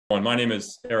My name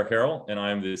is Eric Harrell, and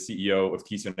I'm the CEO of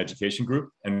Keystone Education Group,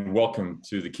 and welcome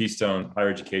to the Keystone Higher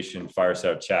Education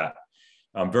Fireside Chat.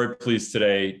 I'm very pleased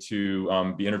today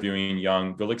to be interviewing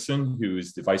Jan Gulliksen, who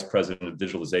is the Vice President of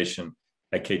Digitalization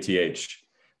at KTH.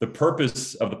 The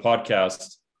purpose of the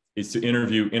podcast is to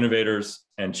interview innovators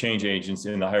and change agents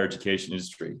in the higher education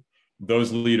industry,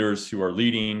 those leaders who are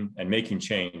leading and making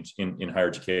change in higher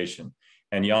education.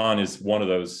 And Jan is one of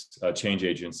those change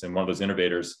agents and one of those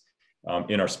innovators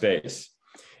in our space.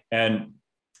 And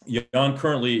Jan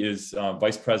currently is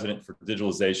Vice President for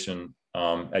Digitalization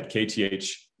at KTH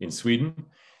in Sweden.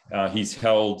 He's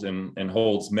held and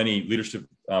holds many leadership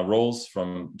roles,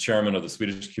 from chairman of the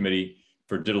Swedish Committee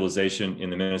for Digitalization in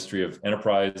the Ministry of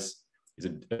Enterprise. He's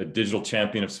a digital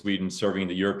champion of Sweden, serving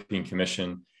the European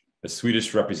Commission, a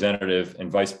Swedish representative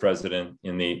and vice president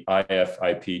in the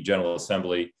IFIP General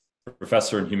Assembly,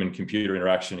 professor in human computer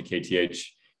interaction at KTH,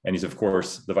 and he's, of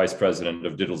course, the vice president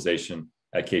of digitalization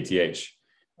at KTH.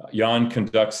 Jan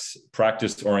conducts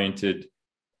practice-oriented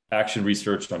action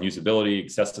research on usability,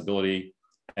 accessibility,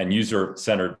 and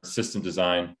user-centered system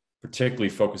design, particularly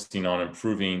focusing on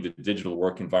improving the digital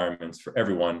work environments for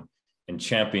everyone and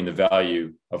championing the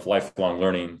value of lifelong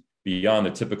learning beyond the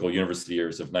typical university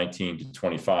years of 19 to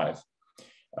 25.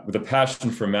 With a passion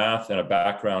for math and a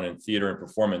background in theater and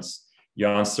performance,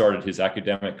 Jan started his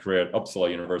academic career at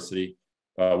Uppsala University,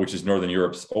 which is Northern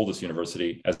Europe's oldest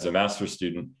university, as a master's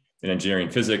student in engineering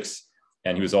physics.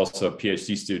 And he was also a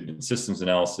PhD student in systems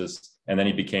analysis. And then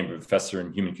he became a professor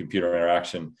in human computer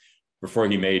interaction before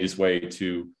he made his way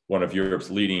to one of Europe's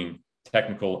leading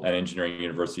technical and engineering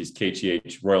universities,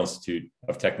 KTH, Royal Institute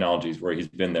of Technologies, where he's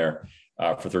been there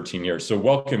for 13 years. So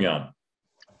welcome, Jan.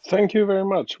 Thank you very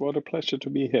much. What a pleasure to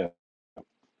be here.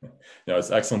 No, it's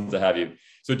excellent to have you.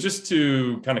 So just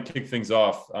to kind of kick things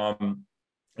off,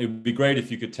 it would be great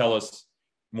if you could tell us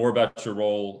more about your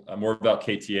role, more about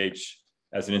KTH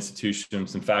as an institution,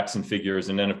 some facts and figures.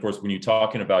 And then, of course, when you're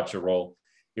talking about your role,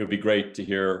 it would be great to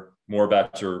hear more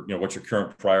about your, what your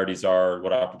current priorities are,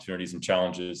 what opportunities and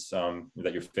challenges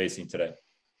that you're facing today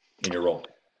in your role.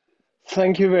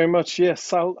 Thank you very much.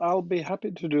 Yes, I'll be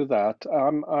happy to do that.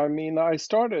 I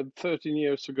started 13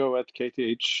 years ago at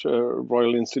KTH,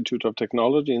 Royal Institute of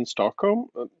Technology in Stockholm.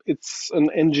 It's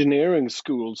an engineering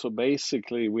school, so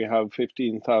basically we have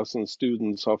 15,000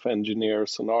 students of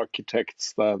engineers and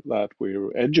architects that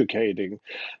we're educating.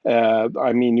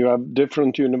 You have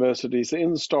different universities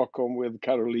in Stockholm, with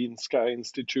Karolinska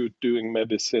Institute doing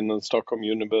medicine and Stockholm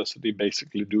University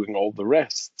basically doing all the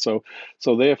rest. So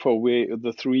therefore,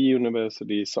 the three universities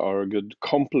are a good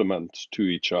complement to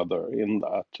each other in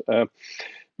that.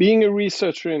 Being a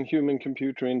researcher in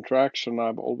human-computer interaction,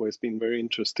 I've always been very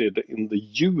interested in the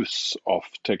use of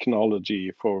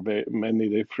technology for many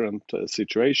different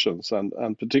situations,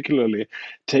 and particularly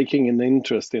taking an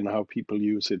interest in how people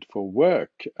use it for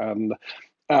work. And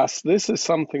as this is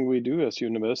something we do as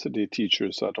university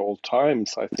teachers at all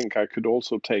times, I think I could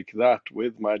also take that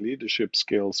with my leadership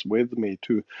skills with me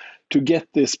to get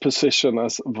this position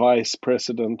as Vice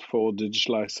President for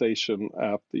Digitalization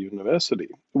at the university.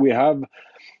 We have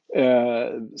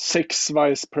 6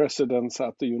 vice presidents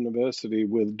at the university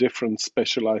with different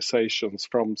specializations,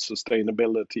 from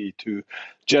sustainability to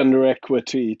gender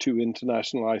equity to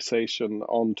internationalization,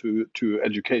 on to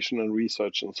education and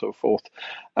research and so forth.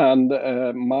 And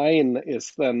mine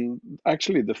is then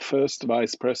actually the first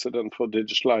vice president for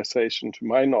digitalization, to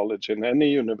my knowledge, in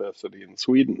any university in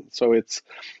Sweden. So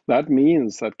that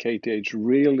means that KTH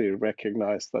really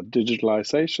recognized that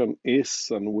digitalization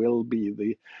is and will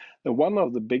be one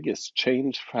of the biggest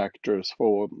change factors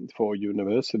for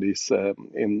universities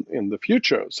in the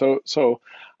future. So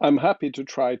I'm happy to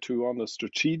try to, on a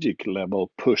strategic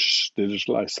level, push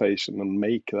digitalization and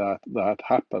make that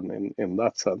happen in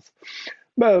that sense.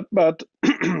 But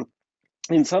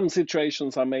in some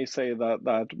situations, I may say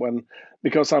that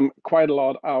because I'm quite a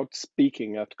lot out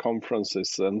speaking at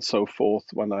conferences and so forth,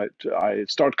 when I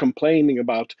start complaining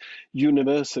about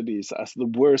universities as the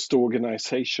worst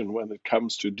organization when it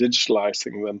comes to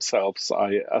digitalizing themselves,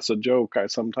 as a joke, I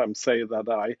sometimes say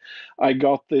that I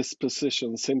got this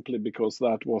position simply because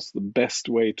that was the best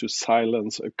way to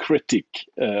silence a critic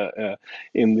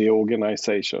in the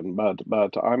organization.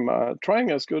 But I'm trying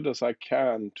as good as I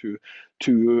can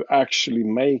to actually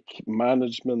make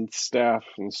management, staff,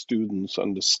 and students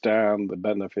understand the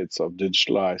benefits of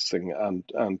digitalizing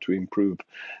and to improve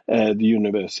the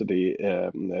university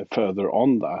further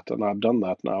on that. And I've done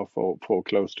that now for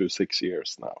close to 6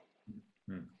 years now.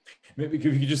 Maybe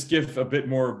could you just give a bit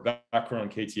more background on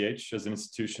KTH as an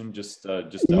institution?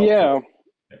 Yeah.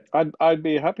 I'd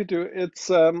be happy to. It's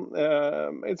a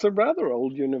rather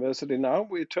old university now.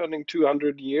 We're turning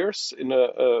 200 years in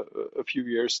a few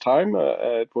years' time.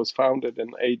 It was founded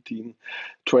in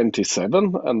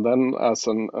 1827, and then as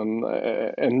an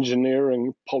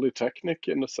engineering polytechnic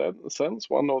in a sense,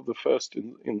 one of the first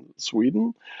in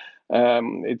Sweden.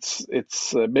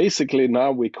 It's basically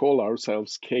now we call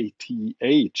ourselves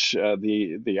KTH,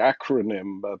 the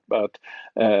acronym, but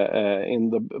in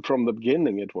the from the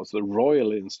beginning it was the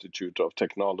Royal Institute of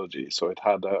Technology, so it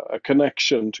had a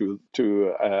connection to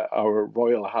our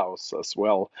royal house as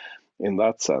well in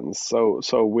that sense. So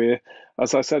we,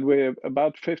 as I said, we're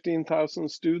about 15,000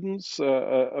 students,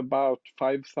 about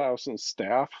 5,000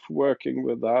 staff working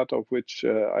with that, of which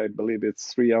I believe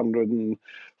it's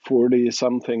 340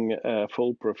 something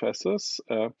full professors.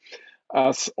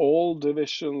 As all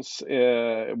divisions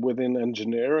within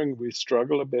engineering, we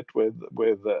struggle a bit with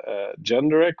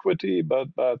gender equity, but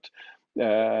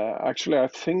actually, I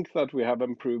think that we have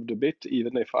improved a bit,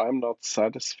 even if I'm not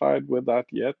satisfied with that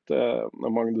yet.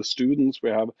 Among the students, we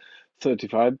have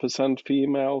 35%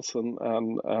 females and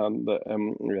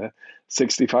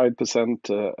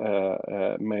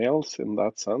 65% males in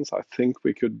that sense. I think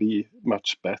we could be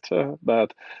much better,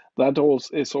 but that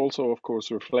also is also, of course,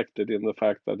 reflected in the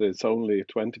fact that it's only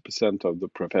 20% of the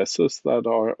professors that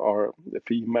are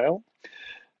female.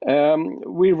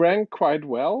 We rank quite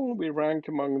well. We rank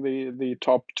among the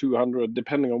top 200,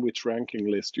 depending on which ranking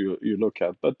list you look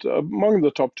at, but among the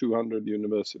top 200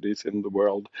 universities in the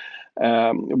world,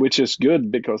 which is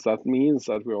good because that means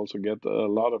that we also get a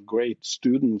lot of great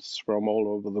students from all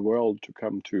over the world to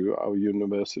come to our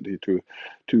university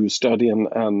to study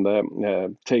and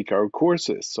take our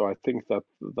courses. So I think that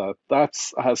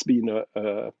has been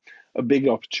a big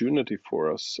opportunity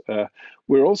for us.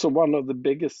 We're also one of the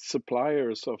biggest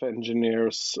suppliers of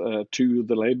engineers to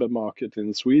the labor market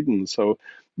in Sweden. So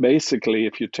basically,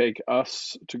 if you take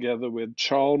us together with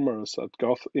Chalmers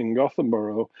in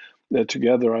Gothenburg,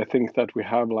 together, I think that we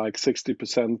have like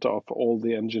 60% of all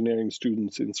the engineering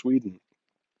students in Sweden.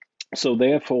 So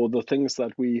therefore, the things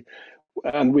that we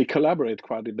collaborate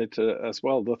quite a bit as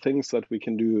well. The things that we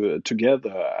can do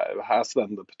together has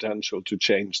then the potential to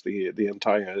change the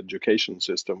entire education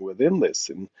system within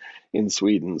this in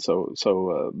Sweden. So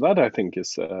that I think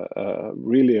is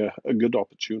really a good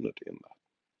opportunity in that.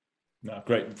 No,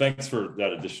 great. Thanks for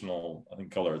that additional, I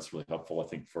think, color. It's really helpful, I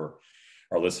think, for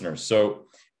our listeners. So,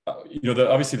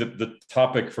 obviously the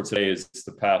topic for today is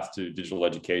the path to digital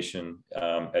education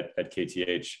at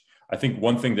KTH. I think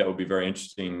one thing that would be very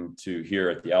interesting to hear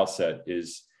at the outset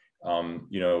is,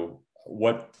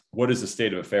 what is the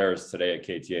state of affairs today at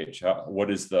KTH?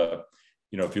 What is the,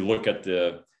 if you look at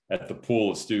the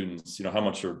pool of students, how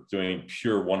much are doing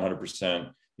pure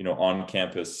 100%, on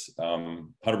campus, 100%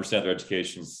 of their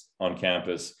education's on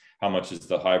campus? How much is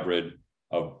the hybrid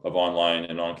of online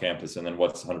and on campus? And then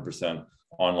what's 100%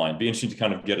 online? Be interesting to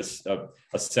kind of get a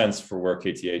sense for where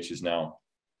KTH is now.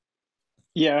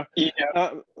 Yeah,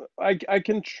 I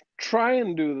can try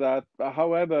and do that.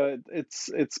 However,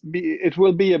 it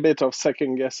will be a bit of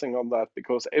second guessing on that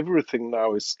because everything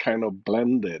now is kind of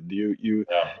blended. You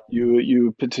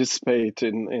participate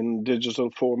in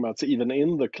digital formats even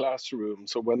in the classroom.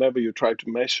 So whenever you try to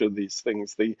measure these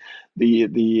things, the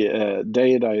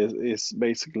data is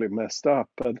basically messed up.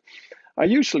 But I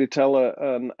usually tell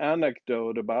an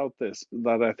anecdote about this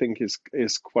that I think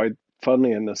is quite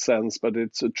funny in a sense, but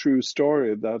it's a true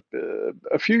story that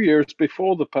a few years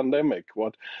before the pandemic,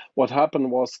 what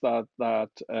happened was that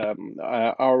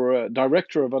our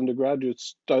director of undergraduate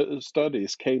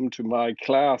studies came to my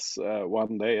class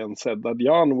one day and said that,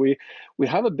 Jan, we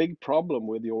have a big problem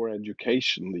with your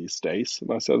education these days.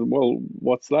 And I said, well,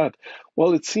 what's that?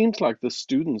 Well, it seems like the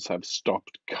students have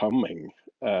stopped coming.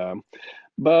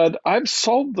 But I've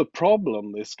solved the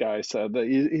problem, this guy said.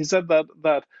 He said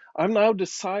that I've now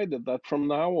decided that from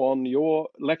now on your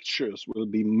lectures will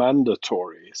be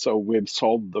mandatory. So we've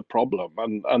solved the problem.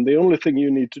 And the only thing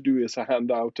you need to do is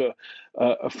hand out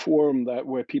a form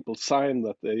where people sign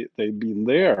that they've been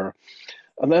there.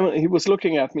 And then he was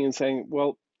looking at me and saying,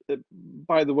 well,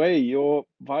 by the way, you're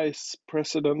vice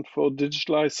president for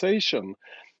digitalization.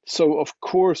 So of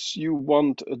course you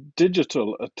want a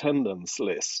digital attendance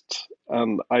list.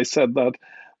 And I said that,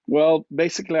 well,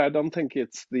 basically I don't think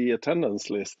it's the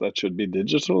attendance list that should be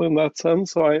digital in that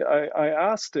sense. So I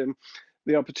asked him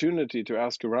the opportunity to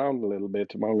ask around a little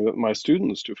bit among my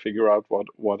students to figure out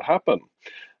what happened.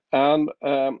 And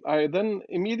I then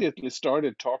immediately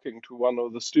started talking to one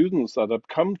of the students that had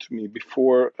come to me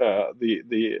before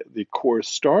the course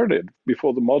started,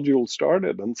 before the module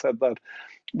started, and said that,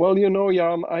 well,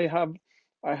 Jan, I have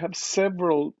I have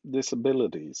several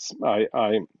disabilities.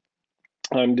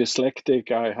 I'm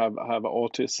dyslexic. I have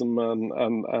autism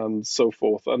and so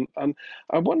forth. And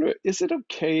I wonder, is it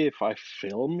okay if I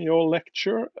film your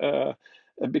lecture?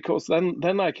 Because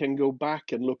then I can go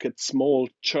back and look at small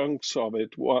chunks of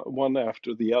it, one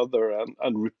after the other,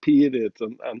 and repeat it,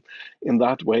 and in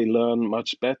that way learn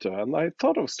much better. And I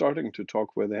thought of starting to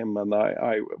talk with him, and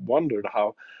I wondered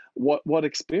what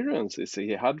experiences he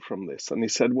had from this. And he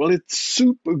said, well, it's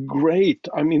super great.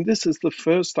 I mean, this is the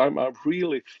first time I've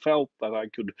really felt that I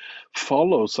could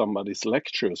follow somebody's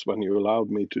lectures when you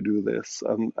allowed me to do this.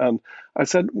 And I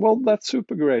said, well, that's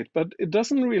super great, but it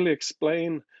doesn't really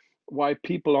explain why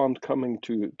people aren't coming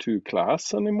to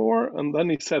class anymore. And then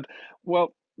he said,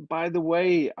 well, by the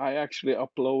way, I actually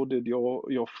uploaded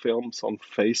your films on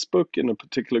Facebook in a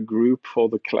particular group for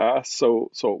the class, so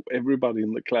everybody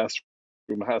in the classroom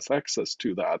has access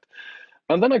to that.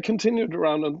 And then I continued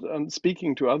around and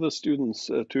speaking to other students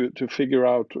to figure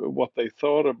out what they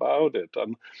thought about it.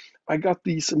 And I got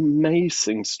these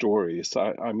amazing stories.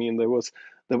 I mean, there was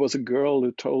a girl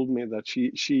who told me that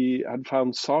she had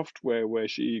found software where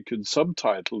she could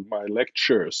subtitle my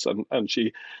lectures, and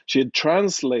she had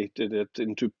translated it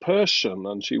into Persian,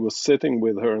 and she was sitting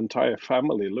with her entire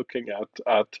family looking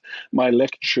at my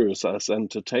lectures as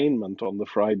entertainment on the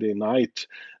Friday night,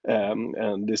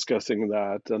 and discussing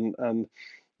that. And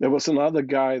there was another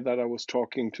guy that I was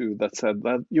talking to that said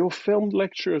that your filmed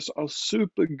lectures are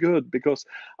super good because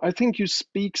I think you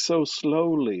speak so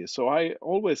slowly. So I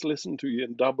always listen to you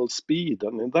in double speed,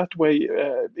 and in that way,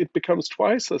 it becomes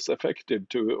twice as effective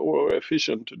to or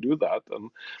efficient to do that, and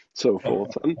so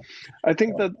forth. And I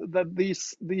think that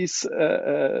these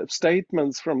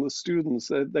statements from the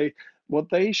students, they what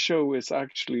they show is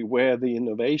actually where the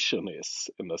innovation is,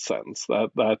 in a sense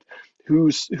that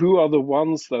who are the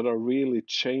ones that are really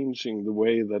changing the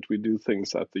way that we do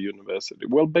things at the university.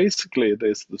 Well, basically it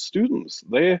is the students.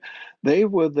 They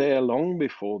were there long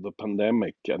before the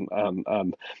pandemic,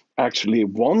 and actually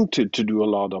wanted to do a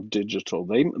lot of digital.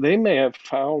 They may have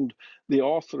found the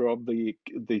author of the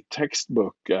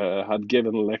textbook had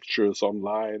given lectures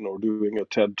online or doing a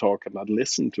TED talk, and had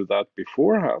listened to that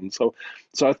beforehand. So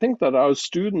I think that our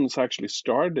students actually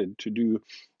started to do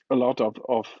a lot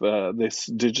of this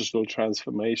digital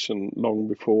transformation long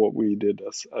before we did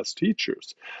as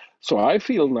teachers. So I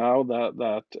feel now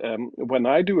that when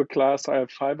I do a class, I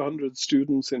have 500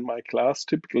 students in my class.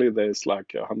 Typically, there's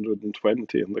like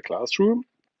 120 in the classroom.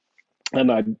 And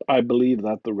I believe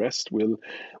that the rest will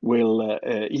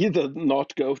either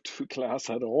not go to class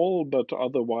at all, but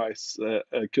otherwise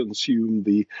consume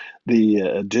the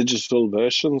digital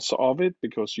versions of it,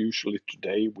 because usually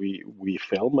today we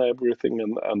film everything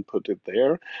and put it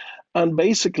there. And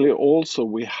basically, also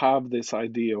we have this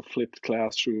idea of flipped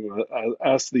classroom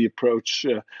as the approach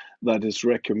that is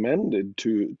recommended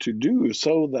to do,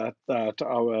 so that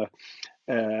our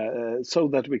so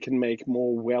that we can make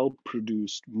more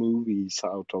well-produced movies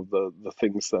out of the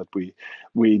things that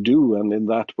we do, and in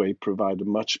that way provide a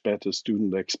much better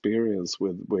student experience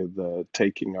with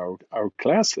taking our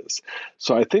classes.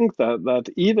 So I think that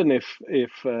even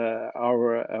if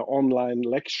our online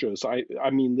lectures, I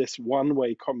mean this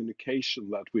one-way communication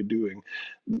that we're doing,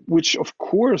 which of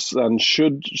course then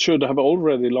should have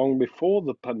already long before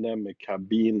the pandemic have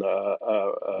been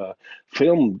a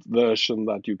filmed version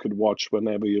that you could watch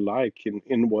whenever you like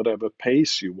in whatever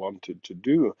pace you wanted to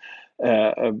do.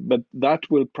 But that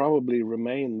will probably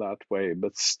remain that way.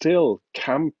 But still,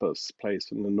 campus plays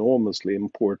an enormously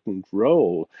important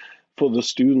role for the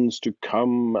students to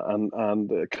come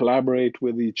and collaborate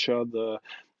with each other,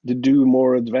 to do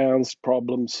more advanced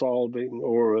problem solving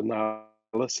or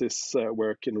analysis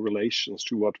work in relations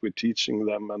to what we're teaching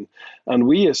them. And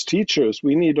we as teachers,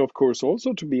 we need, of course,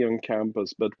 also to be on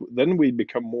campus, but then we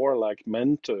become more like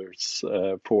mentors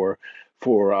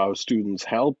for our students,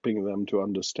 helping them to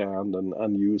understand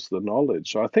and use the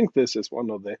knowledge. So I think this is one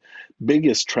of the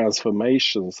biggest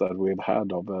transformations that we've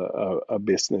had of a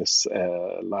business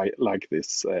like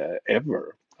this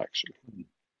ever, actually.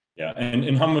 Yeah,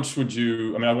 and how much would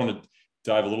you? I mean, I want to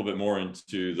dive a little bit more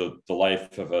into the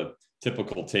life of a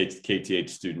typical KTH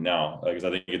student now, because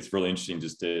I think it's really interesting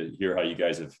just to hear how you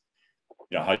guys have,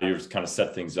 how you've kind of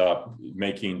set things up,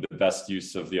 making the best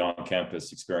use of the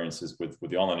on-campus experiences with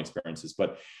the online experiences.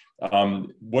 But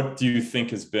what do you think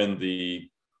has been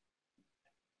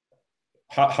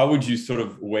how would you sort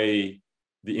of weigh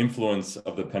the influence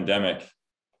of the pandemic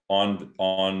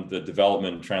on the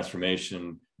development and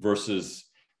transformation versus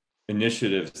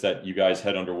initiatives that you guys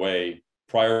had underway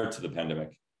prior to the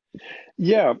pandemic?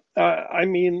 Yeah, I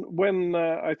mean, when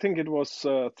I think it was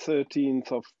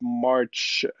 13th of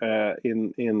March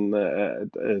in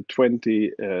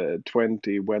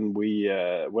 2020 when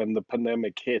when the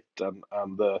pandemic hit and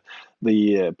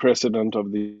the president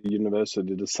of the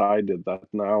university decided that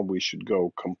now we should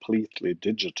go completely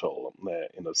digital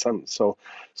in a sense.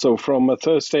 So from a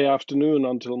Thursday afternoon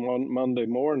until Monday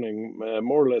morning,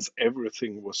 more or less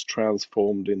everything was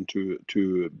transformed into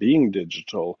to being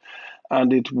digital,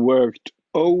 and it worked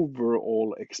over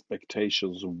all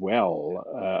expectations well.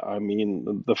 I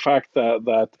mean, the fact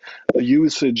that the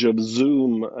usage of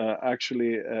Zoom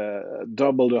actually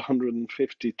doubled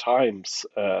 150 times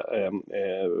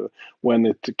when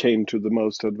it came to the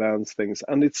most advanced things,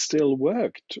 and it still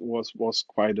worked, was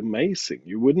quite amazing.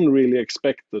 You wouldn't really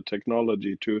expect the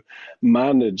technology to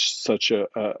manage such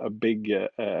a big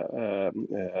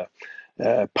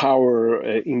power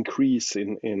increase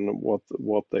in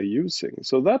what they're using.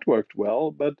 So that worked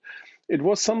well, but it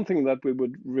was something that we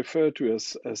would refer to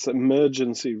as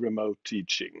emergency remote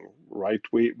teaching, right?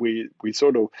 We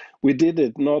sort of we did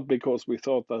it not because we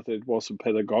thought that it was a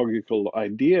pedagogical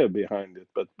idea behind it,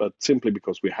 but simply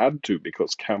because we had to,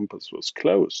 because campus was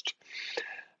closed.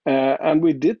 And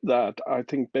we did that, I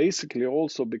think, basically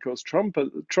also because Trump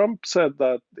said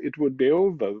that it would be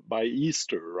over by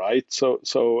Easter, right? So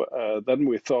then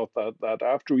we thought that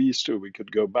after Easter we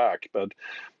could go back, but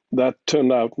that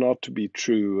turned out not to be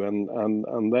true.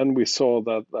 And then we saw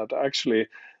that actually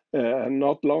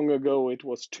not long ago it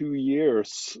was 2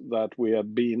 years that we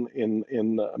had been in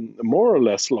more or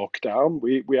less lockdown.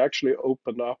 We actually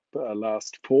opened up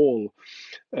last fall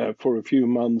for a few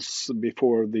months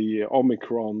before the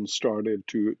Omicron started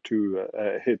to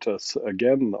hit us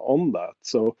again on that.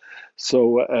 So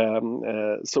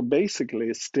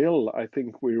basically, still, I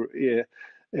think we're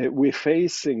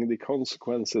facing the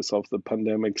consequences of the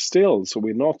pandemic still. So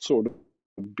we're not sort of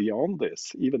beyond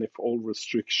this, even if all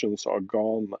restrictions are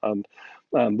gone and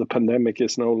the pandemic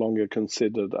is no longer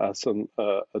considered as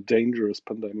a dangerous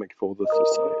pandemic for the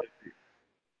society.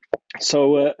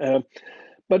 So,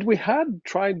 but we had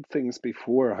tried things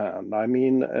beforehand. I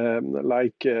mean,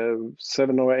 like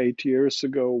 7 or 8 years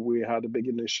ago, we had a big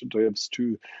initiatives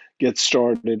to get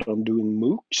started on doing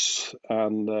MOOCs,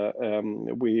 and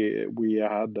we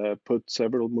had put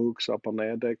several MOOCs up on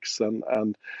edX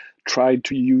and tried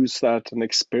to use that and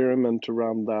experiment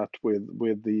around that with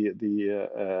the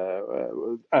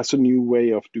as a new way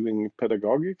of doing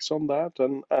pedagogics on that,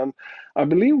 and I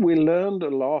believe we learned a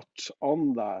lot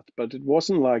on that, but it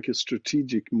wasn't like a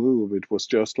strategic move. It was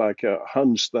just like a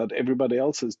hunch that everybody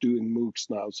else is doing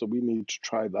MOOCs now, so we need to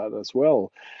try that as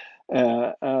well.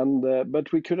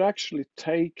 But we could actually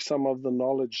take some of the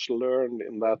knowledge learned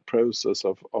in that process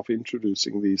of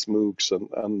introducing these MOOCs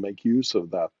and make use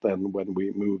of that then when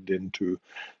we moved into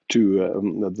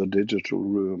the digital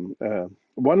room.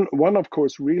 One of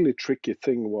course really tricky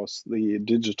thing was the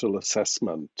digital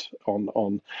assessment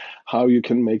on how you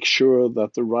can make sure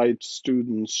that the right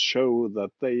students show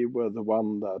that they were the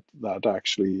one that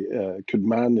actually could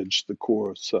manage the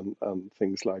course and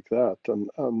things like that,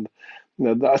 and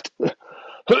that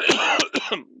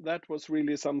that was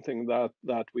really something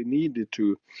that we needed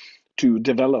to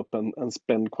develop and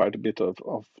spend quite a bit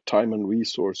of time and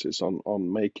resources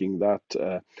on making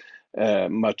that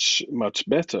much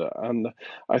better. And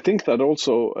I think that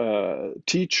also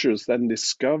teachers then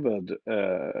discovered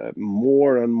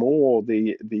more and more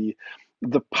the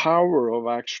power of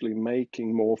actually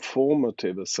making more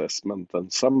formative assessment than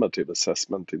summative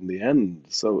assessment in the end.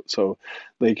 So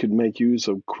they could make use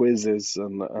of quizzes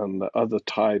and other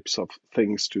types of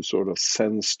things to sort of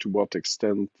sense to what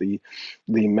extent the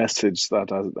message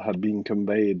that had been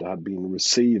conveyed had been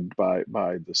received by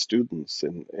the students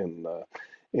in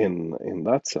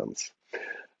that sense.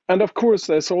 And of course,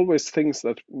 there's always things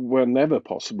that were never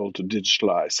possible to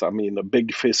digitalize. I mean, a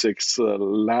big physics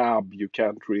lab, you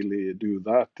can't really do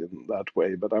that in that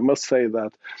way. But I must say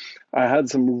that I had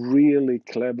some really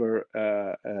clever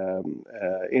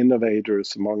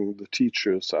innovators among the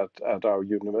teachers at our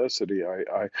university.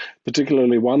 I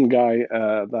particularly one guy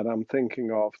that I'm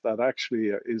thinking of that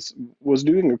actually was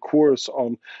doing a course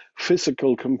on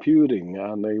physical computing,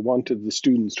 and they wanted the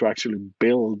students to actually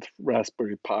build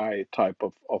Raspberry Pi type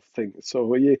of things.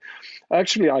 So he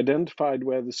actually identified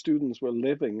where the students were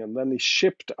living, and then he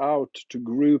shipped out to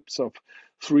groups of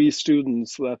 3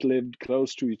 students that lived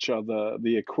close to each other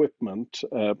the equipment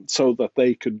so that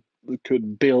they could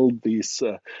build these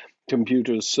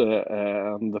computers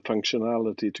and the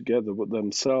functionality together with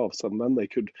themselves, and then they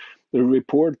could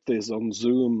report this on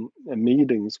Zoom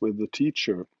meetings with the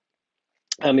teacher.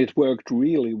 And it worked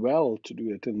really well to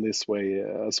do it in this way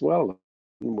as well.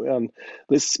 And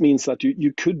this means that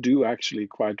you could do actually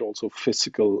quite also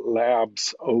physical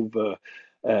labs over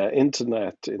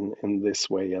internet in this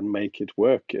way and make it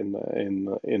work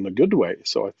in a good way.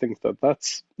 So I think that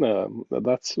that's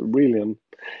really an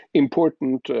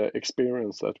important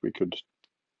experience that we could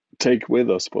take with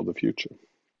us for the future.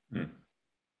 Hmm.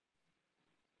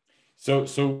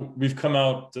 So we've come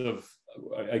out of,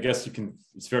 I guess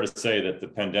it's fair to say that the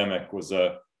pandemic was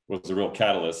a real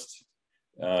catalyst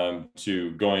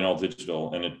to going all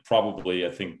digital, and it probably,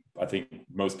 I think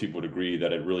most people would agree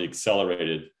that it really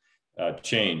accelerated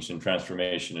change and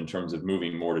transformation in terms of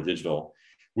moving more to digital.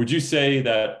 Would you say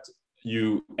that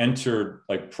you entered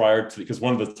like prior to, because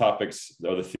one of the topics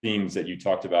or the themes that you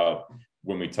talked about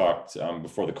when we talked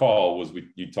before the call was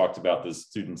you talked about the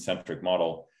student-centric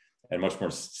model and much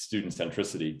more student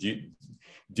centricity.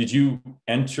 Did you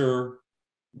enter,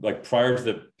 like prior to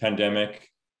the pandemic,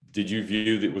 did you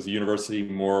view that was the university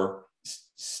more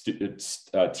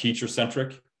teacher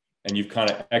centric, and you've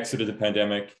kind of exited the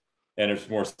pandemic and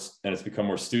it's become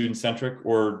more student centric,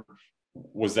 or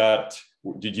was the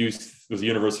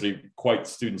university quite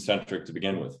student centric to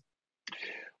begin with?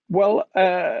 Well,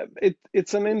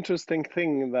 it's an interesting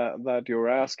thing that you're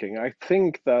asking. I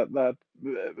think that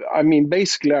I mean,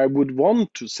 basically, I would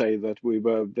want to say that we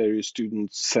were very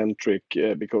student centric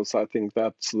because I think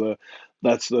that's the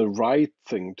right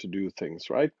thing to do things,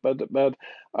 right? But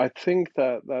I think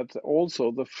that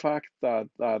also the fact that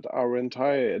our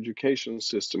entire education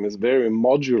system is very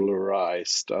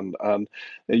modularized, and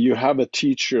you have a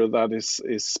teacher that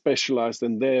is specialized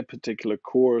in their particular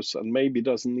course and maybe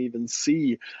doesn't even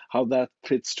see how that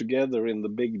fits together in the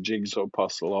big jigsaw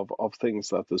puzzle of things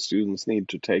that the students need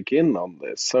to take in on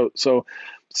this.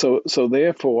 So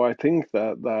therefore, I think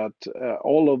that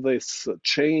all of this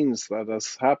change that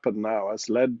has happened now has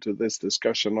led to this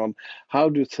discussion on how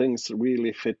do things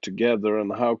really fit together,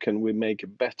 and how can we make a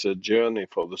better journey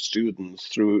for the students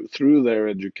through their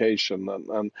education,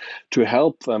 and to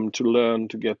help them to learn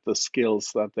to get the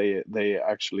skills that they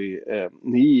actually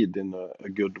need in a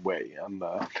good way. And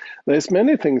there's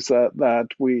many things that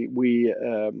we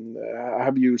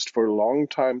have used for a long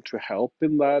time to help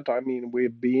in that. I mean,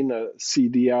 we've been a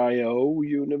CDIO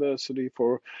university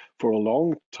for a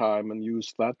long time and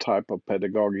used that type of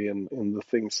pedagogy in the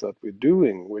things that we're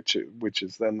doing, which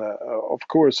is then of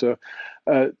course a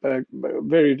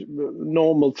very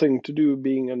normal thing to do,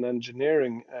 being an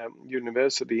engineering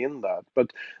university in that.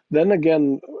 But then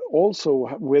again,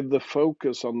 also with the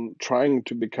focus on trying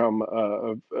to become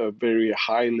a very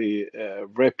highly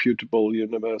reputable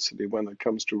university when it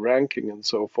comes to ranking and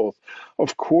so forth,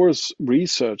 of course,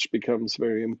 research becomes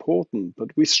very important.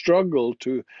 But we struggle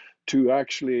to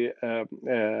actually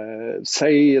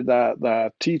say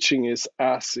that teaching is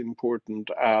as important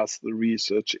as the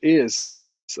research is,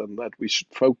 and that we should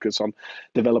focus on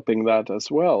developing that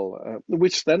as well,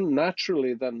 which then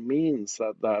naturally then means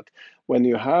that when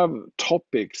you have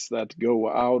topics that go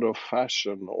out of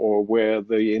fashion, or where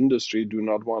the industry do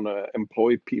not want to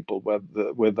employ people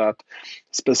with that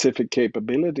specific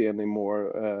capability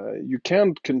anymore, you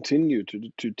can't continue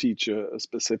to teach a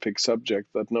specific subject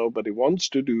that nobody wants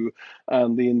to do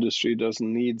and the industry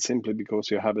doesn't need, simply because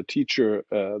you have a teacher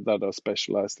that are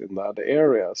specialized in that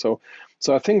area. So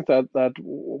I think that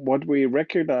what we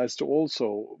recognized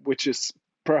also, which is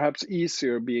perhaps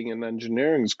easier being an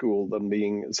engineering school than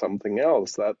being something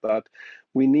else, that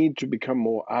we need to become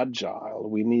more agile.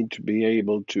 We need to be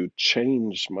able to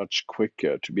change much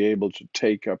quicker, to be able to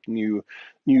take up new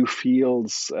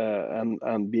fields,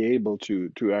 and be able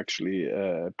to actually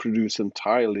produce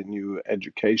entirely new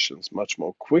educations much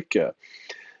more quicker.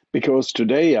 Because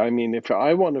today, I mean, if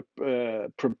I want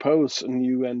to propose a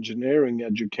new engineering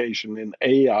education in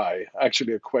AI,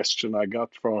 actually a question I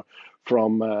got from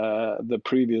the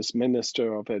previous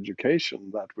Minister of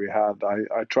Education that we had,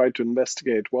 I tried to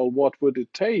investigate, well, what would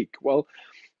it take? Well,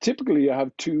 typically you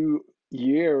have 2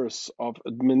 years of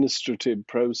administrative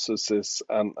processes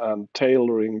and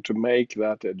tailoring to make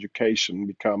that education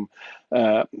become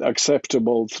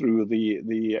acceptable through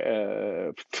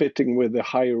the fitting with the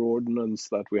higher ordinance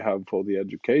that we have for the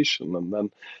education. And then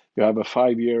you have a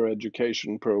 5-year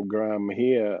education program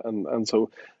here. And so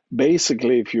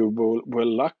basically, if you were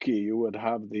lucky, you would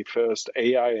have the first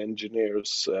AI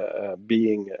engineers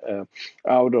being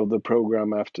out of the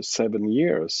program after 7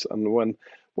 years. And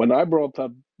when I brought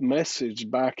that message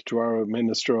back to our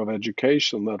Minister of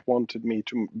Education that wanted me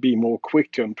to be more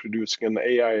quick on producing an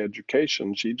AI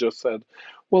education, she just said,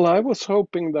 well, I was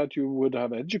hoping that you would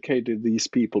have educated these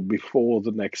people before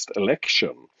the next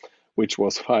election, which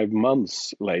was 5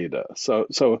 months later.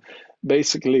 So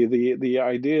basically the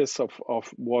ideas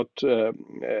of what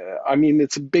I mean.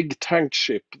 It's a big tank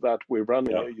ship that we're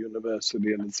running Yeah. a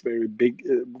university, and it's very big,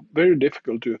 very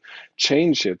difficult to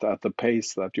change it at the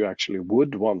pace that you actually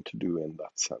would want to do in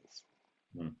that sense.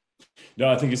 Mm. No,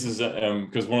 I think this is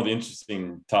because one of the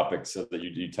interesting topics that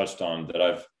you touched on that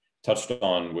I've touched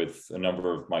on with a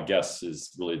number of my guests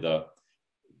is really the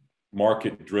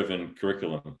market-driven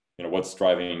curriculum. You know, what's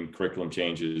driving curriculum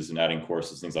changes and adding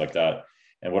courses, things like that.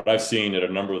 And what I've seen at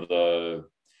a number of the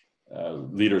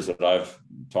leaders that I've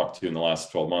talked to in the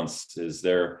last 12 months is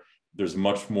there's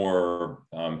much more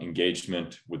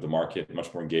engagement with the market,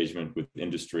 much more engagement with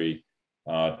industry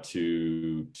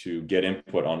to get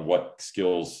input on what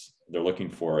skills they're looking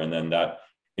for, and then that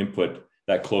input,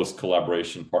 that close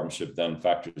collaboration partnership, then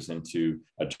factors into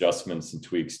adjustments and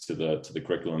tweaks to the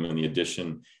curriculum and the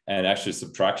addition and actually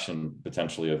subtraction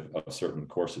potentially of certain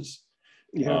courses.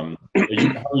 Yeah.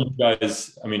 How you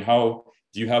guys? I mean, how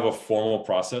do you have a formal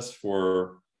process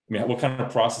for? I mean, what kind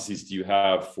of processes do you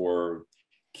have for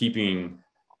keeping,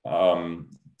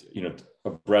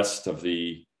 abreast of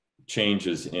the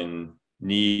changes in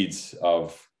needs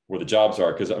of where the jobs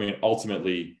are? Because I mean,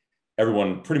 ultimately,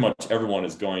 pretty much everyone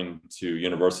is going to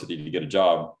university to get a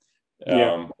job.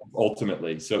 Yeah.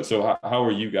 Ultimately, so how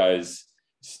are you guys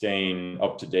staying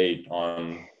up to date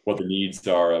on what the needs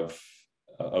are of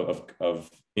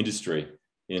industry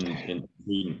in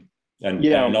Sweden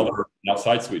Yeah. and other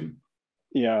outside Sweden?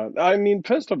 Yeah, I mean,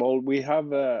 first of all, we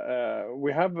have a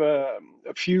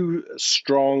few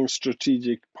strong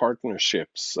strategic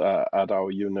partnerships at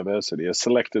our university. A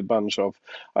selected bunch of,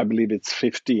 I believe it's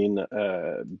 15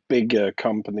 bigger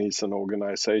companies and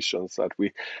organizations that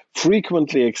we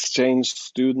frequently exchange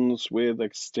students with,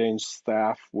 exchange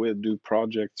staff with, do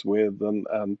projects with,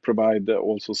 and provide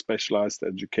also specialized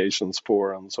educations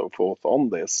for, and so forth on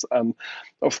this. And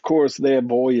of course, their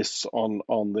voice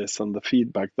on this and the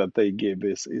feedback that they give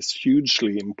is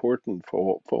hugely important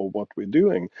for what we're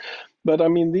doing. But I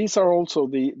mean, these are also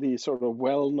the sort of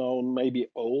well-known, maybe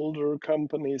older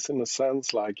companies in a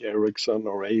sense, like Ericsson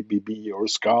or ABB or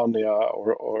Scania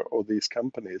or these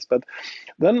companies. But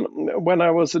then when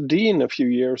I was a dean a few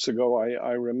years ago,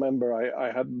 I remember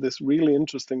I had this really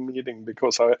interesting meeting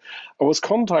because I was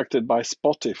contacted by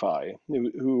Spotify,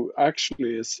 who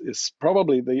actually is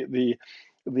probably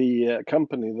the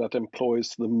company that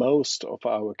employs the most of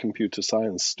our computer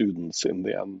science students in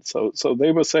the end. So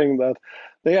they were saying that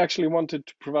they actually wanted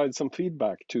to provide some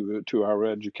feedback to our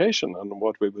education and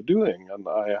what we were doing. And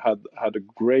I had a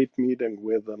great meeting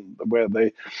with them where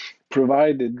they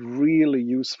provided really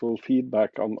useful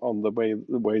feedback on the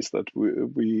ways that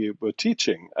we were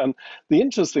teaching. And the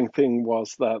interesting thing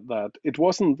was that it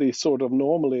wasn't the sort of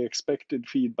normally expected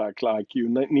feedback like you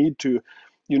need to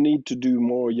do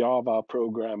more Java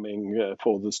programming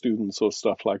for the students or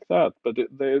stuff like that. But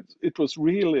it was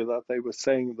really that they were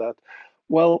saying that,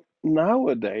 well,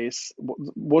 nowadays,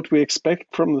 what we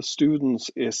expect from the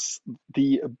students is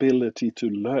the ability to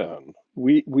learn.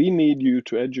 We need you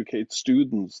to educate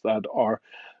students that are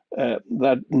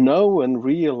that know and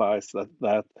realize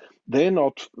that they're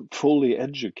not fully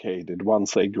educated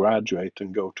once they graduate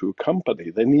and go to a company.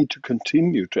 They need to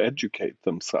continue to educate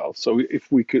themselves. So if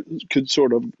we could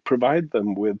sort of provide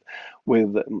them with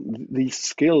these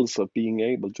skills of being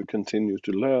able to continue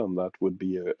to learn, that would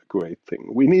be a great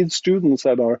thing. We need students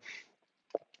that are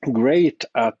great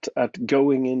at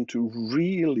going into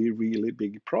really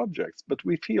big projects, but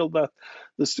we feel that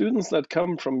the students that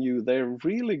come from you, they're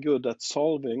really good at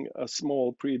solving a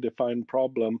small predefined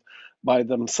problem by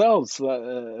themselves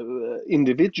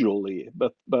individually,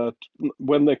 but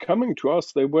when they're coming to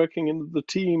us, they're working in the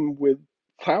team with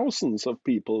thousands of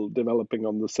people developing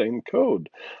on the same code,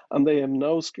 and they have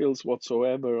no skills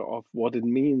whatsoever of what it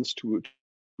means to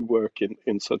work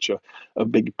in such a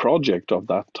big project of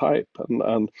that type.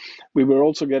 And we were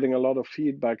also getting a lot of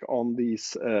feedback on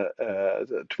these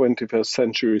 21st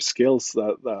century skills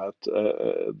that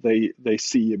they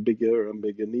see a bigger and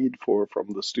bigger need for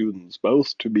from the students,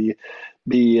 both to be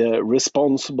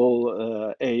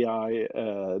responsible AI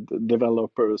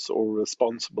developers or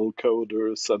responsible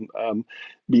coders, and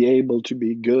be able to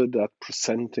be good at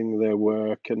presenting their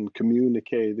work and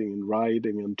communicating and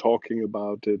writing and talking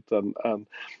about it, and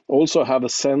also have a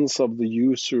sense of the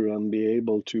user and be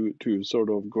able to sort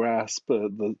of grasp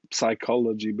the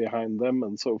psychology behind them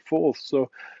and so forth.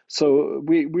 So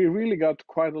we really got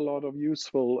quite a lot of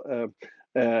useful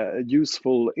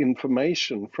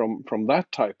information from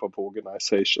that type of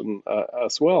organization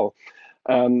as well.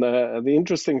 And the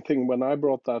interesting thing, when I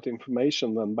brought that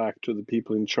information then back to the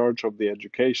people in charge of the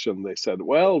education, they said,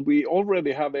 well, we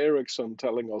already have Ericsson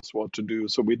telling us what to do,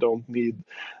 so we don't need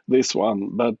this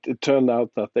one. But it turned out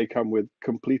that they come with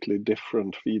completely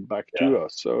different feedback Yeah. to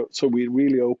us. So we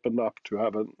really opened up to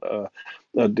have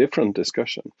a different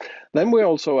discussion. Then we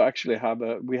also actually have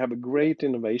a great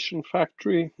innovation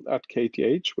factory at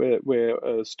KTH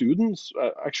where students,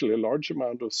 actually a large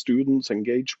amount of students,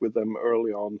 engage with them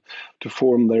early on to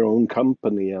form their own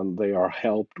company, and they are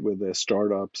helped with their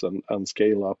startups and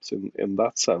scale ups in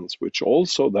that sense, which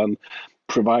also then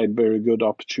provide very good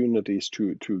opportunities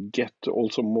to get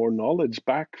also more knowledge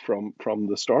back from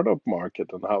the startup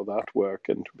market and how that work,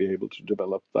 and to be able to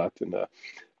develop that in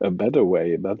a better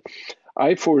way. But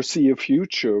I foresee a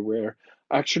future where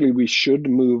actually we should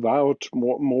move out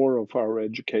more of our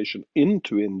education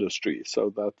into industry,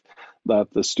 so that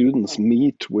the students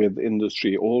meet with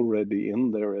industry already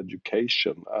in their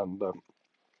education, and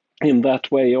in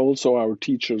that way also our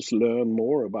teachers learn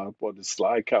more about what it's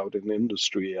like out in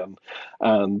industry,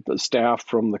 and the staff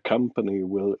from the company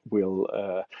will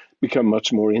become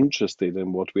much more interested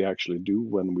in what we actually do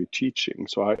when we're teaching.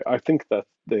 So I think that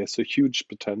there's a huge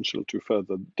potential to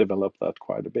further develop that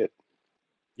quite a bit.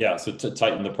 Yeah, so to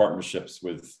tighten the partnerships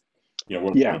with, Yeah,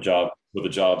 where the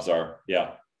jobs are.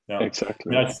 Yeah, yeah. I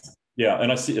exactly. mean, yeah,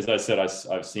 and I see, as I said,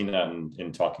 I've seen that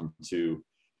in talking to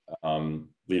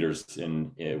leaders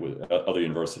with other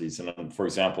universities. And for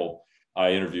example,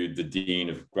 I interviewed the dean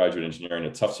of graduate engineering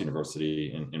at Tufts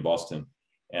University in Boston,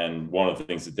 and one of the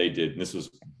things that they did, and this was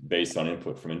based on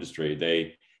input from industry,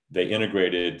 they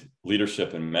integrated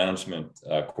leadership and management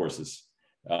courses,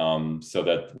 so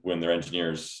that when their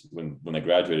engineers, when they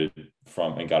graduated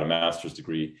from and got a master's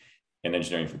degree in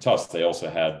engineering from Tufts, they also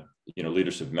had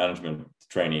leadership management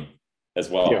training as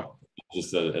Yeah, well.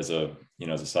 Just as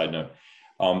a side note,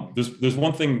 there's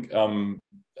one thing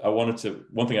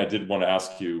one thing I did want to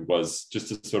ask you was just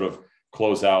to sort of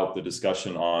close out the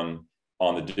discussion on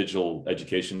the digital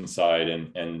education side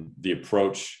and the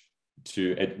approach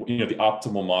to the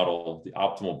optimal model, the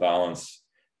optimal balance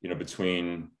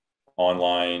between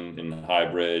online and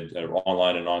hybrid, or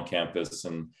online and on campus,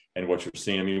 and what you're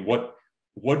seeing. I mean,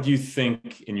 what do you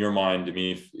think in your mind? I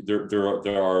mean, if there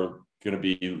are going to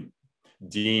be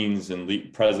deans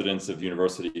and presidents of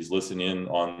universities listen in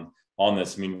on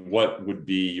this, I mean, what would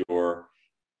be your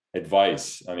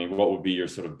advice? I mean, what would be your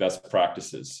sort of best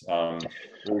practices? What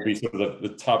would be sort of the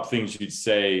top things you'd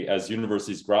say as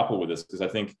universities grapple with this? Because I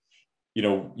think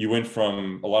you went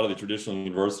from a lot of the traditional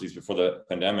universities before the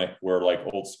pandemic were like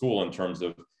old school in terms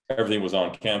of everything was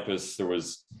on campus. There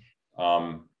was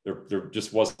there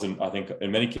just wasn't, I think,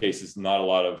 in many cases, not a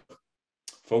lot of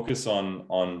focus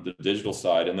on the digital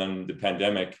side. And then the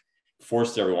pandemic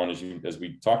forced everyone, as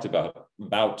we talked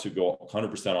about to go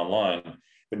 100% online.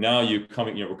 But now we're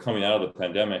coming out of the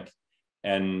pandemic,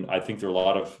 and I think there are a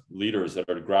lot of leaders that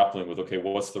are grappling with, okay,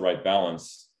 well, what's the right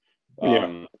balance?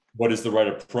 yeah. What is the right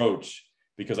approach?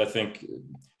 Because I think,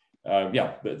 how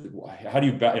do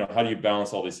you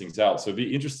balance all these things out? So it'd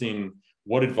be interesting.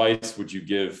 What advice would you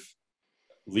give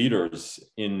leaders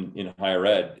in higher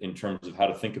ed in terms of how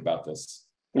to think about this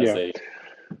as Yeah. they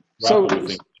So grapple with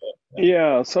things?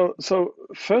 yeah, so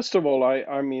first of all,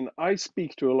 I mean, I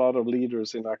speak to a lot of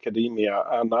leaders in academia,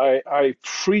 and I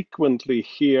frequently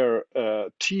hear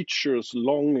teachers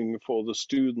longing for the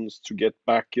students to get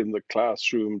back in the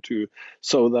classroom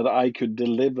so that I could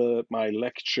deliver my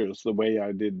lectures the way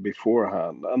I did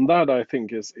beforehand, and that I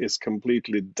think is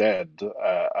completely dead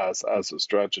as a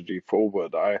strategy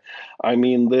forward. I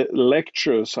mean, the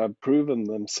lectures have proven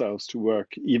themselves to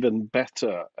work even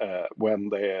better when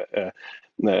they're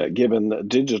given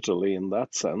digitally in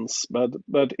that sense.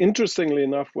 But interestingly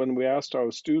enough, when we asked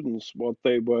our students what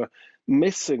they were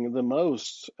missing the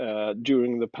most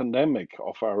during the pandemic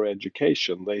of our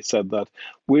education, they said that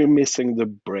we're missing the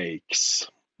breaks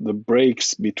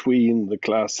between the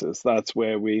classes. That's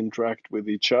where we interact with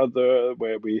each other,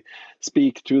 where we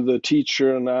speak to the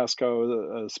teacher and ask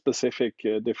our specific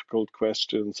difficult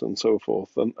questions and so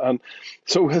forth. And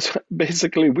so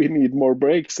basically we need more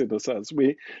breaks in a sense.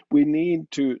 We need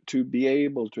to be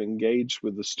able to engage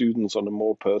with the students on a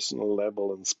more personal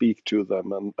level and speak to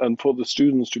them, and for the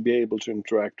students to be able to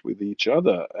interact with each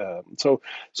other. So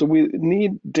we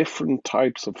need different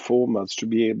types of formats to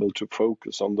be able to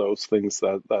focus on those things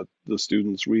that the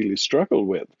students really struggle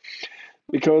with.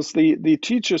 because the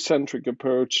teacher-centric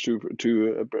approach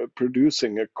to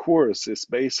producing a course is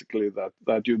basically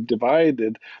that you've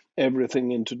divided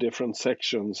everything into different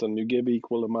sections, and you give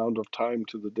equal amount of time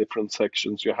to the different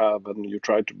sections you have, and you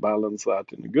try to balance that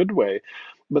in a good way.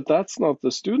 But that's not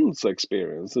the student's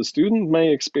experience. The student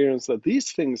may experience that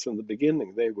these things in the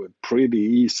beginning, they were pretty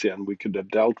easy and we could have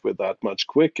dealt with that much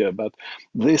quicker, but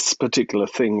this particular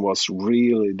thing was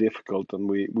really difficult and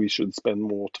we should spend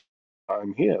more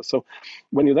time here. So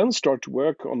when you then start to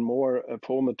work on more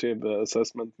formative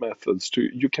assessment methods,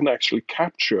 you can actually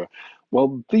capture,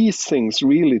 well, these things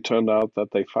really turned out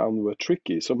that they found were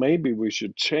tricky. So maybe we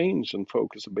should change and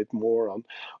focus a bit more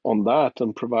on that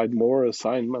and provide more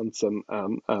assignments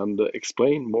and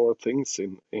explain more things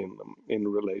in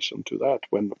relation to that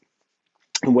when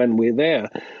we're there.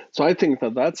 So I think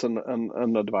that that's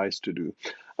an advice to do.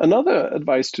 Another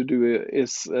advice to do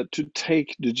is to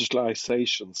take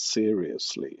digitalization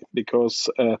seriously, because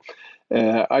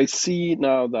I see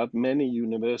now that many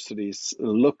universities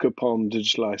look upon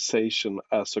digitalization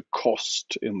as a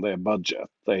cost in their budget.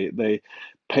 They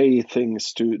pay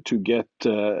things to get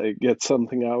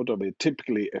something out of it,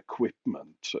 typically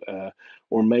equipment,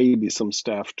 or maybe some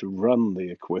staff to run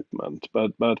the equipment.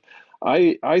 But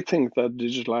I think that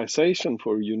digitalization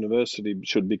for a university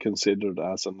should be considered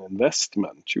as an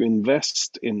investment. You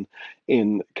invest in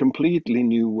completely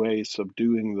new ways of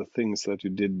doing the things that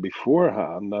you did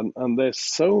beforehand, and there's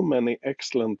so many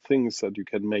excellent things that you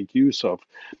can make use of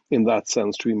in that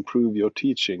sense to improve your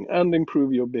teaching and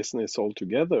improve your business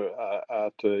altogether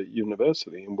at a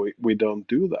university, and we don't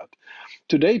do that.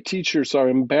 Today, teachers are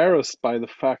embarrassed by the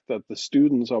fact that the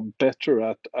students are better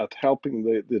at helping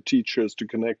the teachers to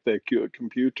connect their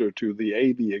computer to the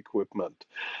AV equipment.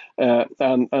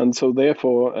 And so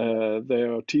therefore,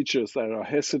 there are teachers that are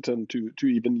hesitant to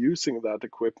even using that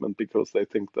equipment because they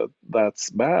think that that's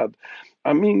bad.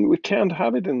 I mean, we can't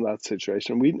have it in that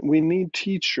situation. We need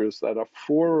teachers that are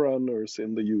forerunners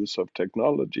in the use of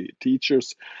technology.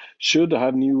 Teachers should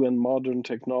have new and modern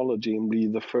technology and be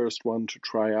the first one to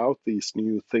try out these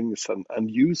new things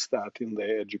and use that in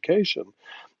their education.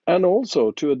 And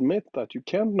also to admit that you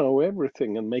can't know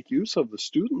everything and make use of the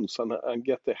students and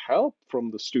get the help from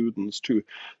the students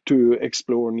to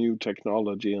explore new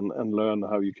technology and learn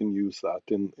how you can use that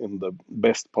in the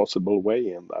best possible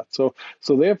way in that. So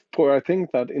therefore, I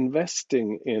think that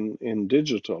investing in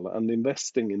digital and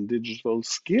investing in digital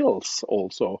skills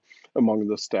also among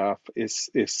the staff is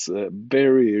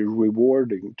very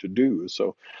rewarding to do.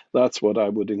 So that's what I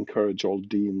would encourage all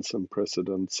deans and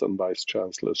presidents and vice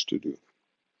chancellors to do.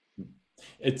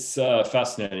 It's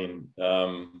fascinating.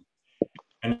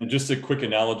 And just a quick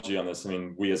analogy on this. I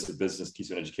mean, we as a business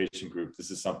Keystone Education Group,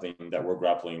 this is something that we're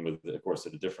grappling with, of course,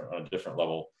 on a different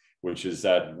level, which is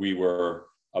that we were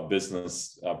a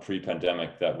business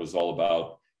pre-pandemic that was all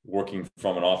about working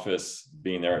from an office,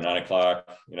 being there at 9 o'clock,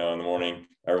 in the morning.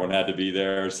 Everyone had to be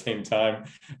there same time.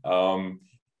 Not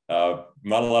a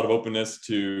lot of openness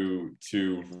to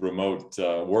remote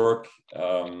work,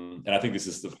 and I think this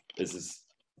is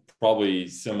probably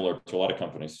similar to a lot of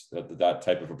companies, that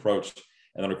type of approach.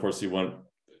 And then, of course, the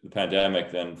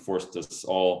pandemic then forced us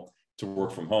all to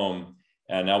work from home.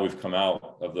 And now we've come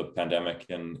out of the pandemic,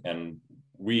 and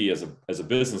we as a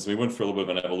business, we went through a little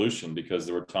bit of an evolution, because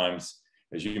there were times,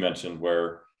 as you mentioned,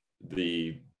 where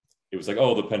it was like,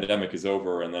 oh, the pandemic is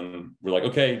over. And then we're like,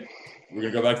 okay, we're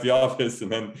going to go back to the office.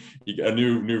 And then you get a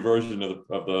new version of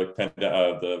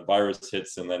the virus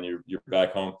hits, and then you're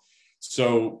back home.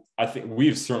 So I think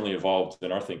we've certainly evolved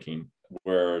in our thinking,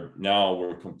 where now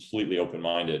we're completely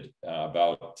open-minded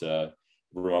about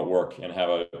remote work and have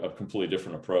a completely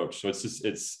different approach. So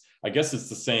I guess it's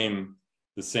the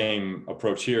same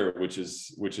approach here, which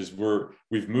is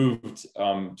we've moved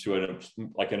to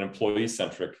an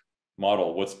employee-centric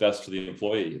model. What's best for the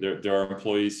employee? There are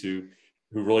employees who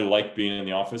really like being in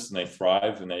the office and they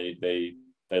thrive, and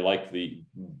they like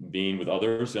being with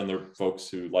others, and there are folks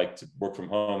who like to work from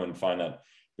home and find that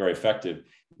very effective.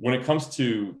 When it comes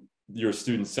to your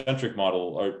student-centric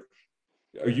model,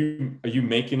 are you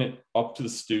making it up to the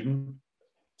student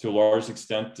to a large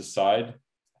extent decide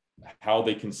how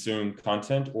they consume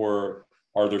content, or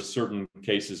are there certain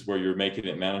cases where you're making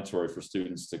it mandatory for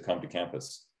students to come to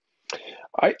campus?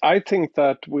 I think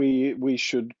that we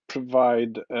should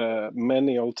provide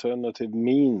many alternative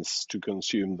means to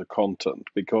consume the content,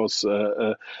 because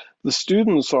the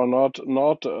students are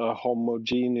not a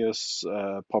homogeneous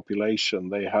population.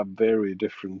 They have very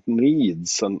different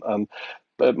needs, and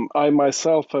I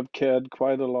myself have cared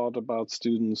quite a lot about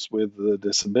students with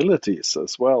disabilities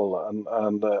as well,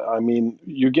 and I mean,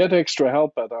 you get extra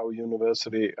help at our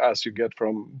university, as you get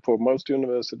for most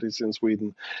universities in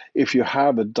Sweden, if you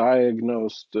have a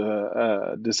diagnosed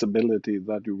disability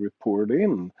that you report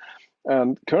in.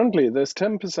 And currently, there's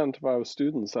 10% of our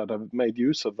students that have made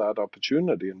use of that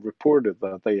opportunity and reported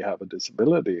that they have a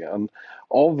disability. And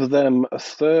of them, a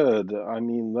third, I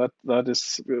mean, that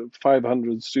is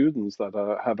 500 students that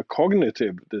have a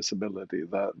cognitive disability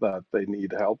that they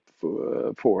need help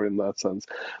for in that sense.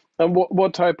 And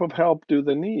what type of help do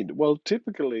they need? Well,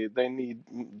 typically, they need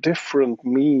different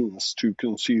means to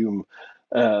consume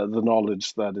the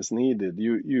knowledge that is needed.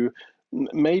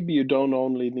 Maybe you don't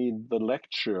only need the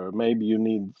lecture, maybe you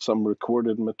need some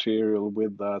recorded material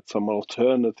with that, some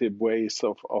alternative ways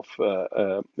of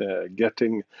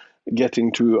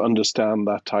getting to understand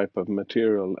that type of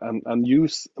material, and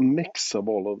use a mix of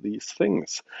all of these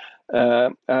things.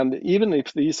 And even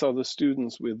if these are the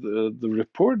students with the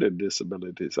reported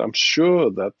disabilities, I'm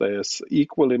sure that there's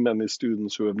equally many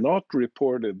students who have not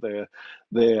reported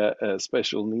their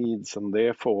special needs, and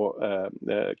therefore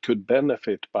could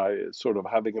benefit by sort of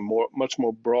having a much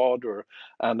more broader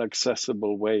and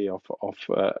accessible way of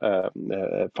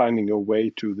finding a way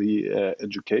to the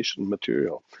education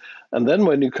material. And then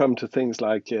when you come to things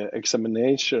like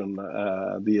examination,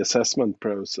 the assessment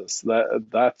process,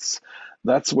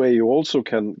 that's where you also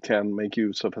can make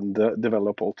use of and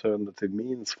develop alternative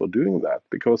means for doing that,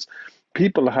 because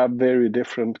people have very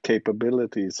different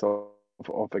capabilities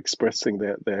of expressing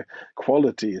their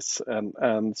qualities,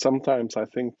 and sometimes I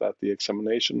think that the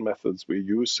examination methods we're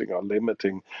using are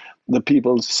limiting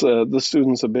the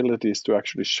students' abilities to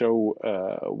actually show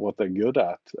what they're good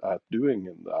at doing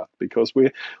in that, because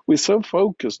we're so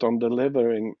focused on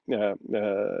delivering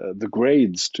the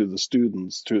grades to the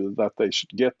students to that they should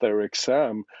get their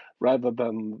exam, rather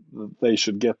than they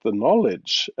should get the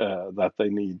knowledge that they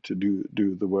need to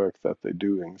do the work that they're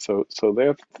doing. So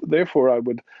therefore, I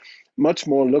would much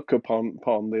more look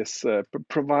upon this,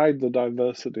 provide the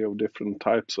diversity of different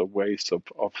types of ways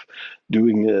of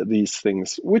doing these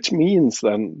things, which means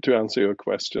then, to answer your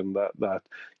question, that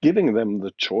giving them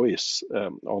the choice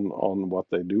on what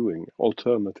they're doing,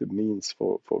 alternative means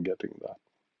for getting that.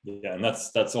 Yeah, and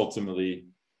that's ultimately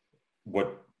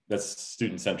that's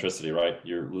student centricity, right?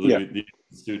 You're Yeah. literally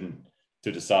the student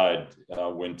to decide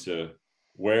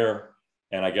where,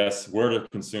 and I guess where to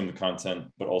consume the content,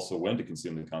 but also when to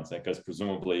consume the content, because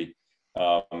presumably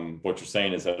what you're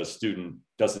saying is that a student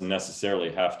doesn't necessarily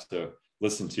have to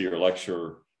listen to your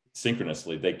lecture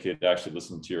synchronously. They could actually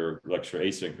listen to your lecture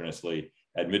asynchronously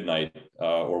at midnight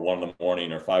or 1 in the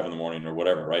morning or 5 in the morning or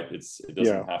whatever, right? It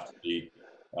doesn't have to be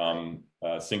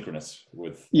synchronous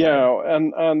with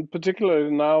and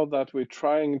particularly now that we're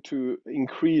trying to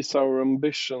increase our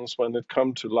ambitions when it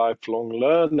comes to lifelong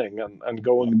learning and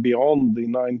going beyond the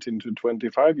 19 to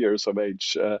 25 years of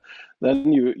age,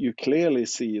 then you clearly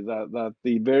see that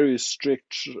the very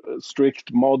strict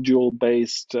module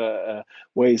based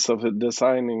ways of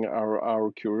designing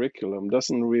our curriculum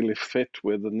doesn't really fit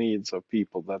with the needs of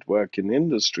people that work in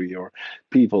industry or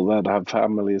people that have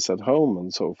families at home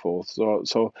and so forth.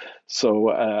 So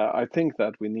I think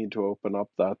that we need to open up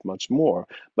that much more.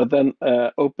 But then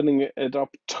opening it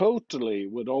up totally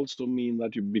would also mean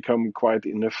that you become quite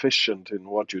inefficient in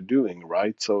what you're doing,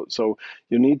 right? So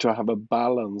you need to have a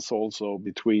balance also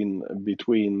between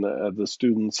the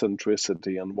student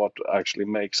centricity and what actually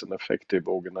makes an effective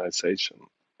organization.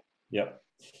 Yeah.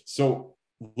 So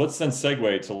let's then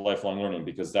segue to lifelong learning,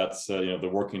 because that's the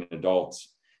working adults.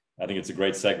 I think it's a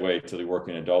great segue to the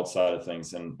working adult side of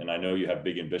things. And I know you have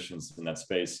big ambitions in that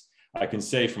space. I can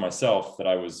say for myself that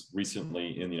I was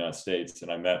recently in the United States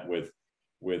and I met with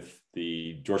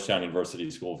the Georgetown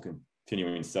University School of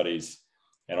Continuing Studies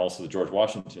and also the George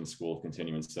Washington School of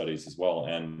Continuing Studies as well.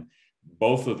 And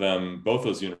both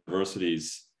those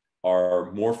universities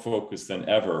are more focused than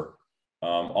ever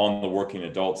on the working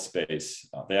adult space.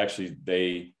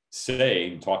 They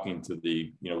say, talking to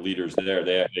the leaders there,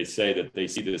 they say that they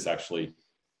see this actually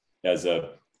as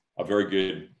a very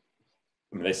good.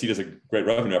 I mean, they see it as a great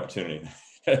revenue opportunity,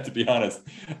 to be honest.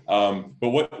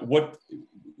 But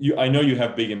I know you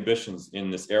have big ambitions in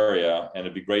this area, and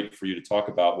it'd be great for you to talk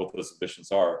about what those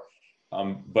ambitions are.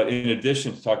 But in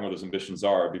addition to talking about those ambitions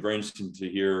it'd be very interesting to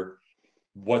hear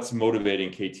what's motivating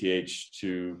KTH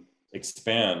to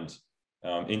expand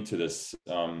into this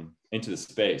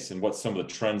space, and what some of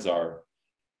the trends are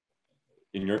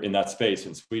in that space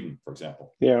in Sweden, for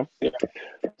example? Yeah.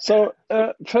 So,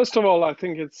 first of all, I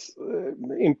think it's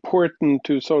important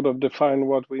to sort of define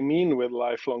what we mean with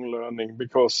lifelong learning,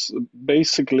 because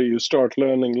basically you start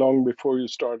learning long before you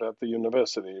start at the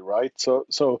university, right?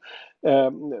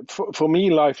 For me,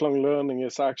 lifelong learning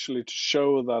is actually to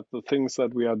show that the things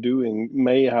that we are doing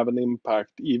may have an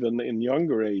impact even in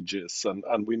younger ages,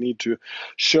 and we need to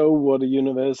show what a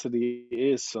university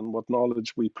is and what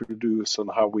knowledge we produce and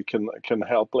how we can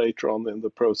help later on in the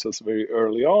process very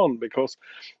early on, because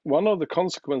one of the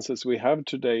consequences we have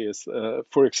today is,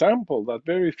 for example, that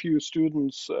very few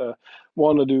students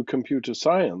want to do computer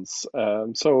science.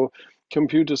 So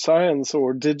computer science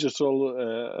or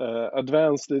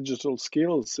advanced digital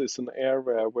skills is an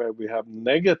area where we have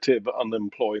negative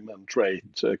unemployment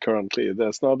rate currently.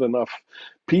 There's not enough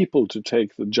people to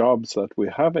take the jobs that we're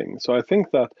having. So I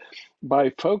think that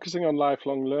by focusing on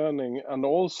lifelong learning and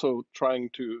also trying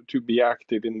to be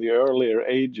active in the earlier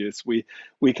ages,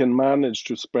 we can manage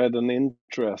to spread an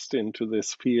interest into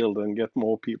this field and get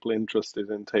more people interested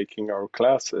in taking our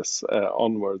classes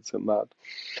onwards in that.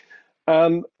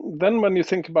 And then when you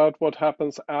think about what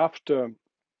happens after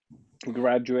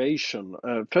graduation,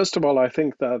 first of all, I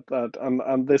think that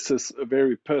and this is a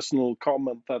very personal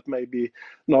comment that maybe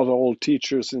not all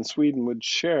teachers in Sweden would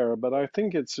share, but I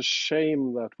think it's a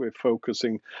shame that we're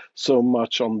focusing so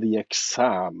much on the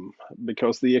exam,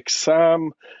 because the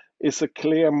exam is a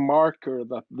clear marker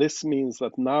that this means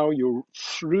that now you're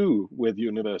through with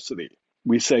university.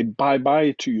 We say bye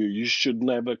bye to you. You should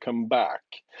never come back.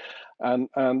 And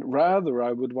rather,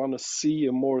 I would want to see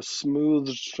a more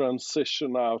smooth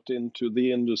transition out into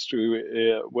the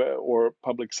industry or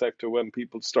public sector when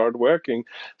people start working,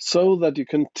 so that you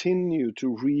continue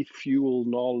to refuel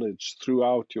knowledge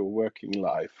throughout your working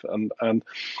life. And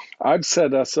I've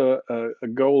said as a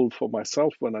goal for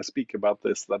myself when I speak about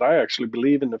this, that I actually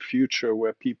believe in a future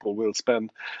where people will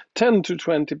spend 10 to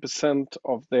 20%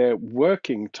 of their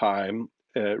working time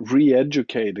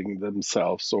re-educating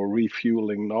themselves or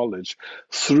refueling knowledge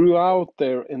throughout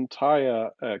their entire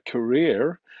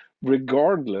career,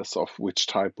 regardless of which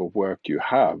type of work you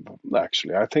have.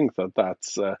 Actually, I think that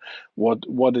that's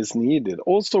what is needed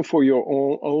also for your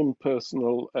own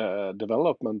personal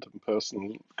development and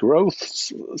personal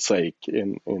growth's sake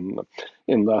in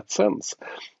that sense.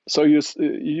 So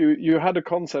you had a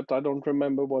concept, I don't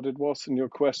remember what it was in your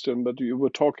question, but you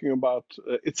were talking about,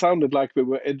 it sounded like we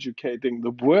were educating the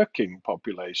working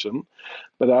population,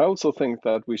 but I also think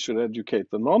that we should educate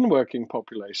the non-working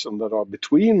population that are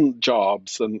between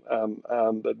jobs and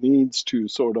that needs to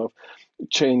sort of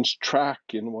change track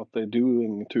in what they're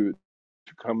doing to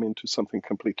come into something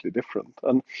completely different.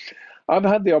 And I've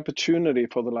had the opportunity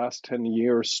for the last 10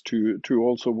 years to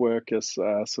also work as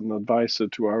an advisor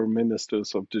to our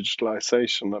ministers of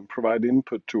digitalization and provide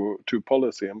input to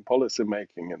policy and policy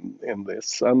making in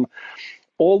this. And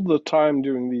all the time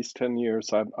during these 10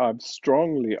 years, I've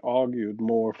strongly argued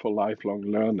more for lifelong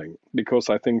learning, because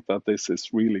I think that this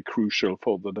is really crucial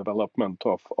for the development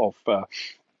of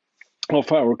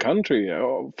our country,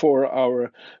 for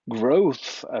our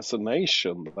growth as a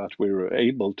nation, that we're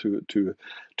able to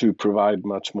provide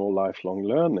much more lifelong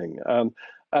learning. And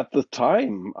at the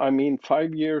time, I mean,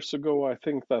 5 years ago, I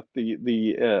think that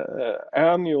the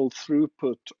annual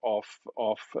throughput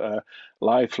of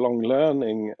lifelong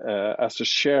learning as a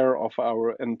share of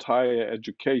our entire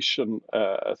education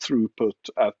throughput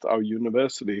at our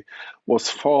university was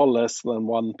far less than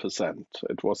 1%.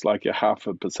 It was like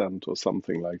 0.5% or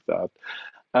something like that.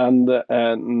 And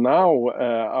now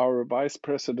our vice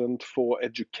president for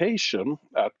education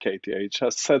at KTH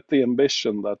has set the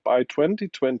ambition that by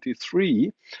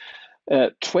 2023,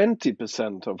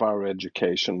 20% of our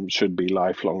education should be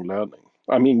lifelong learning.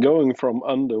 I mean, going from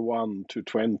under 1 to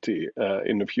 20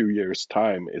 in a few years'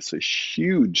 time is a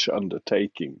huge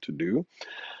undertaking to do.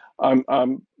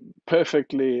 I'm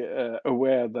perfectly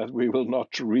aware that we will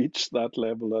not reach that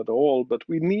level at all, but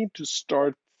we need to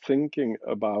start thinking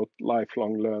about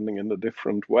lifelong learning in a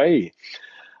different way.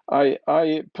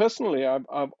 I personally,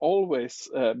 I've always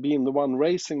been the one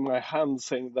raising my hand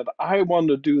saying that I want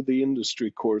to do the industry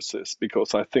courses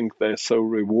because I think they're so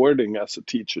rewarding as a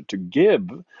teacher to give.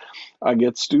 I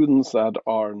get students that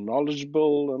are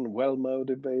knowledgeable and well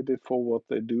motivated for what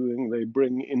they're doing. They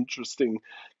bring interesting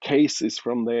cases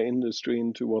from their industry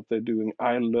into what they're doing.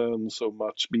 I learn so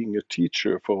much being a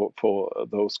teacher for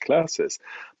those classes.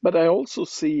 But I also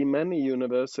see many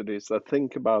universities that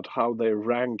think about how they're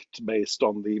ranked based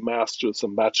on the master's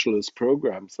and bachelor's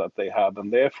programs that they have,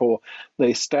 and therefore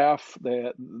they staff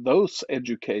those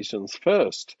educations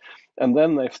first. And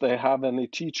then if they have any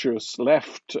teachers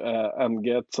left and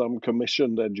get some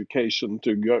commissioned education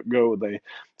to go, they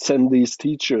send these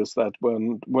teachers that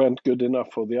weren't good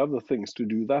enough for the other things to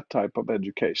do that type of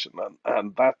education.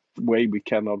 And that way we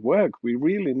cannot work. We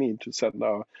really need to send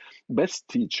our best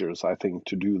teachers, I think,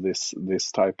 to do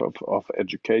this type of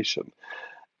education.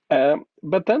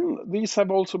 But then these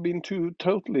have also been two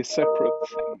totally separate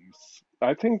things.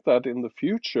 I think that in the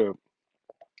future,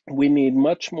 we need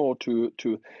much more to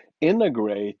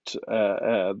integrate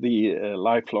the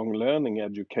lifelong learning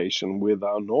education with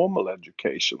our normal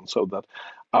education, so that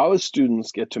our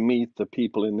students get to meet the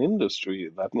people in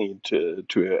industry that need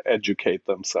to educate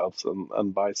themselves,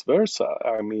 and vice versa.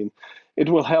 I mean, it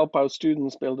will help our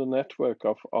students build a network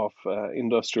of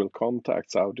industrial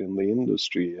contacts out in the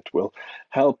industry. It will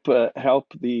help the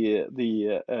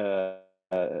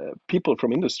people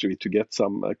from industry to get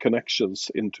some connections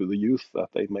into the youth that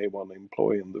they may want to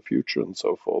employ in the future and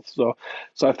so forth. So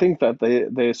I think that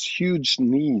there's huge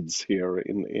needs here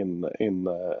in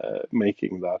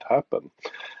making that happen.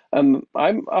 And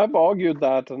I've argued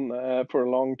that for a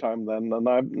long time then, and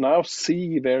I now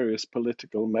see various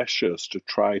political measures to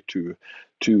try to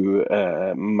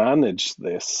manage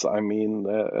this. I mean,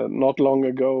 not long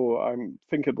ago, I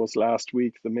think it was last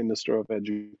week, the Minister of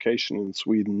Education in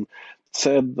Sweden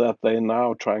said that they're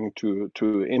now trying to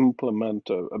implement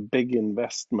a big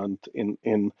investment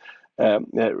in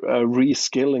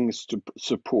reskilling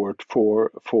support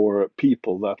for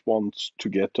people that want to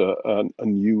get a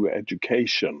new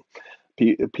education,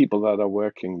 people that are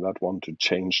working that want to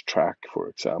change track, for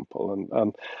example.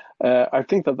 And I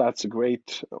think that that's a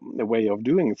great way of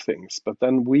doing things. But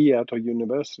then we at a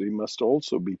university must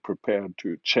also be prepared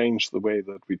to change the way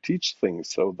that we teach things,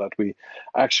 so that we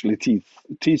actually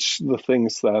teach the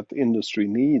things that industry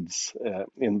needs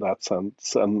in that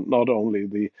sense, and not only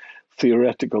the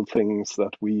theoretical things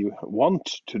that we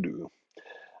want to do.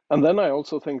 And then I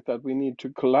also think that we need to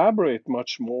collaborate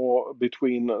much more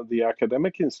between the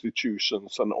academic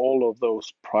institutions and all of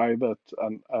those private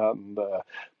and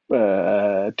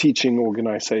teaching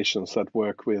organizations that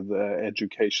work with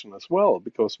education as well,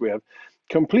 because we have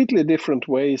completely different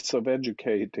ways of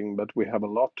educating, but we have a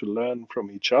lot to learn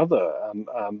from each other, and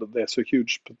there's a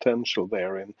huge potential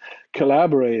there in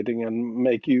collaborating and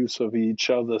make use of each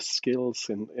other's skills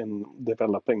in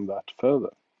developing that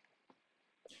further.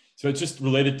 So it's just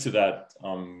related to that,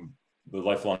 the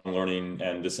lifelong learning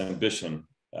and this ambition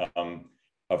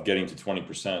of getting to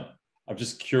 20%. I'm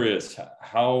just curious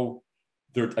how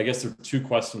I guess there are two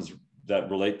questions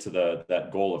that relate to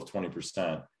that goal of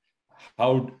 20%.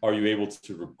 How are you able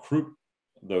to recruit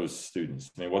those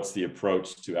students? I mean, what's the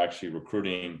approach to actually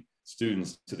recruiting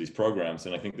students to these programs?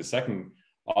 And I think the second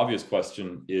obvious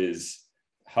question is,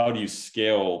 how do you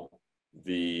scale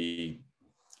the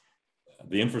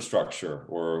infrastructure,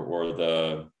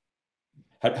 or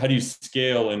how do you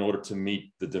scale in order to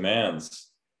meet the demands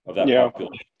of that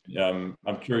population?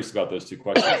 I'm curious about those two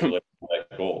questions related to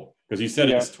that goal, because you said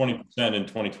it's 20% in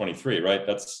 2023, right?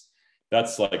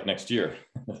 That's like next year.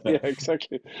 Yeah,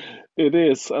 exactly. It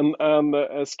is, and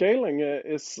scaling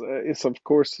is of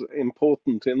course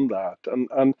important in that,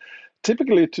 and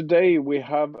typically today we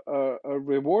have a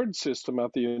reward system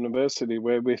at the university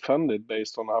where we fund it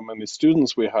based on how many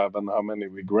students we have and how many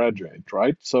we graduate,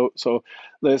 right? So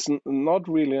there's not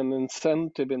really an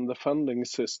incentive in the funding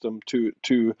system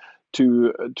to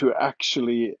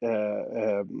actually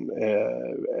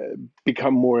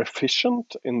become more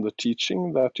efficient in the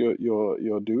teaching that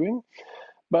you're doing.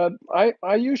 But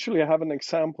I usually have an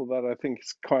example that I think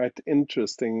is quite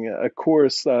interesting. A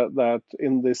course that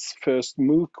in this first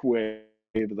MOOC wave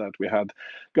that we had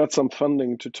got some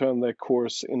funding to turn their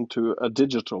course into a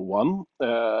digital one.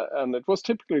 And it was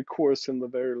typically a course in the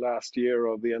very last year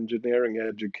of the engineering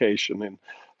education in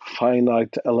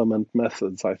finite element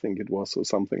methods, I think it was, or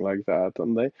something like that.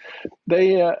 And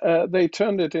they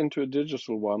turned it into a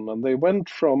digital one, and they went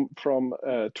from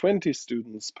 20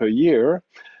 students per year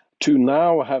to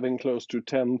now having close to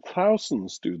 10,000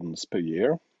 students per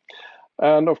year.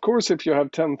 And of course, if you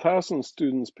have 10,000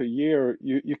 students per year,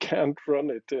 you can't run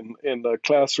it in a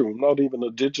classroom, not even a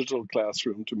digital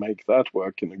classroom, to make that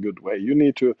work in a good way. You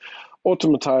need to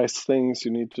automatize things,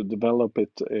 you need to develop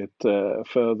it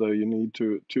further, you need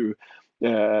to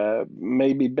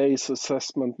maybe base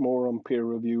assessment more on peer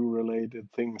review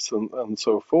related things and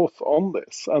so forth on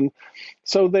this. And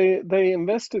so they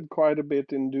invested quite a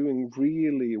bit in doing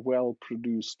really well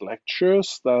produced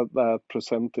lectures that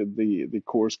presented the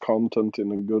course content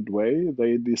in a good way.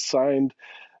 They designed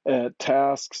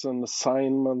tasks and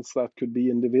assignments that could be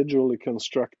individually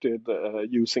constructed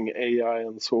using AI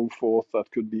and so forth,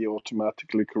 that could be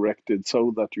automatically corrected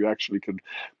so that you actually could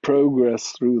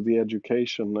progress through the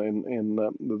education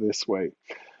in this way.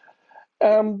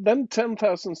 Then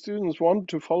 10,000 students want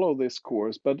to follow this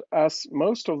course, but as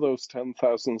most of those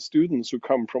 10,000 students who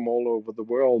come from all over the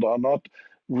world are not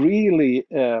really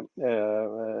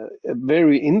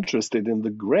very interested in the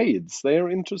grades, they are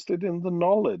interested in the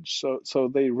knowledge. So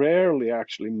they rarely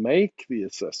actually make the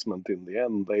assessment in the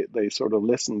end. They sort of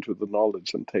listen to the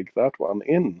knowledge and take that one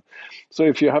in. So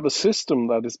if you have a system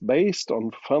that is based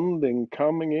on funding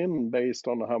coming in based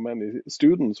on how many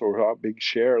students or how big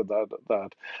share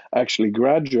that actually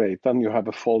graduate, then you have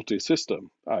a faulty system,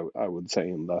 I would say,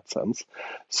 in that sense.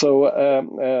 So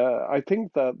I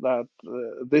think that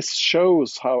this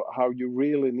shows how you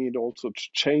really need also to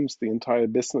change the entire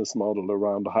business model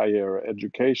around higher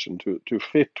education to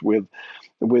fit with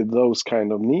those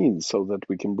kind of needs, so that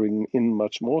we can bring in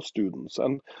much more students.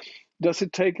 And does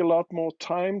it take a lot more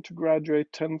time to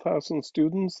graduate 10,000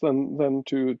 students than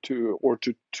to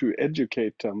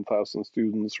educate 10,000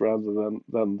 students rather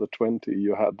than the 20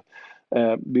 you had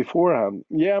beforehand?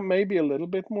 Yeah, maybe a little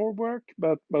bit more work,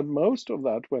 but most of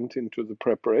that went into the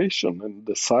preparation and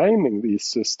designing these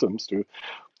systems to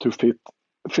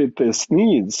fit this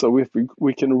needs. So if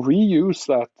we can reuse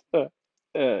that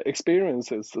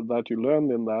experiences that you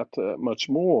learned in that much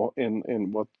more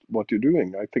in what you're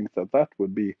doing, I think that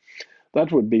would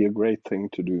be a great thing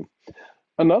to do.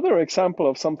 Another example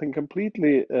of something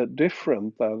completely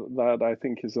different that I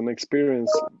think is an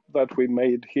experience that we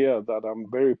made here that I'm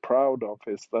very proud of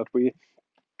is that we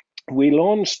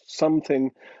launched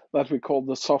something that we call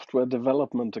the Software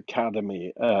Development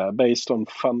Academy, based on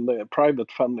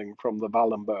private funding from the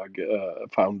Wallenberg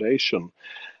Foundation,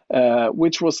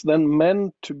 which was then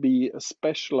meant to be a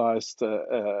specialized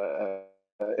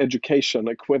education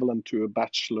equivalent to a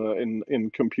bachelor in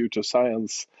computer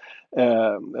science,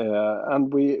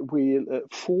 and we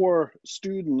for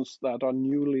students that are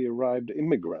newly arrived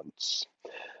immigrants.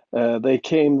 They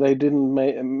came, they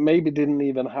maybe didn't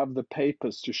even have the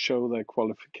papers to show their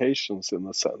qualifications in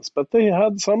a sense, but they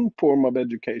had some form of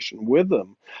education with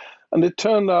them. And it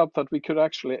turned out that we could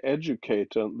actually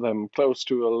educate them close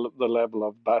to the level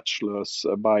of bachelors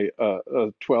by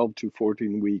a 12 to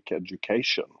 14 week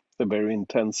education, a very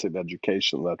intensive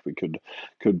education that we could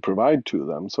provide to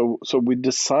them. So we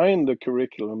designed a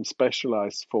curriculum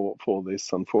specialized for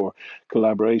this and for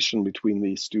collaboration between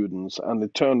these students. And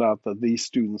it turned out that these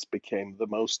students became the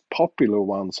most popular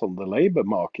ones on the labor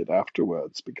market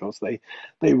afterwards, because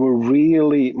they were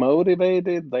really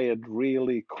motivated. They had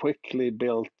really quickly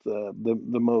built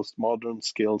the most modern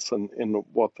skills in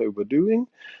what they were doing.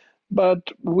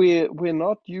 But we're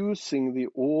not using the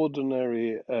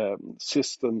ordinary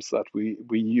systems that we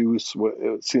use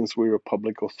since we're a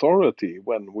public authority.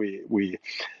 When we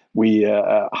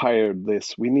hired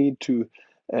this, we needed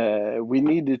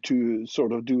to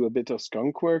sort of do a bit of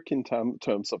skunk work in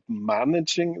terms of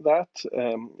managing that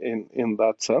in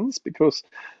that sense, because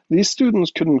these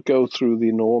students couldn't go through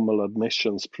the normal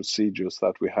admissions procedures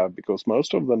that we have, because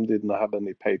most of them didn't have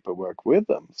any paperwork with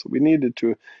them. So we needed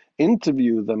to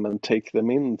interview them and take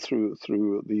them in through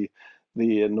the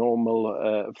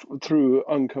normal through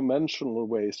unconventional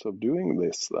ways of doing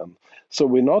this then. So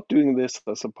we're not doing this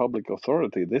as a public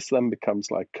authority. This then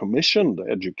becomes like commissioned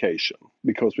education,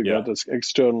 because we Yeah. get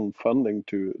external funding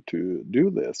to do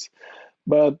this.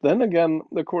 But then again,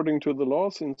 according to the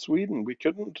laws in Sweden, we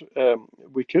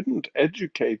couldn't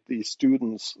educate these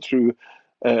students through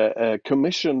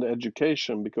commissioned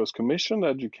education, because commissioned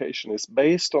education is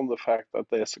based on the fact that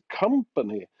there's a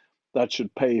company that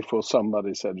should pay for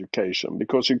somebody's education,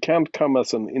 because you can't come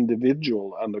as an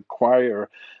individual and acquire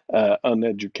an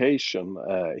education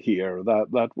here.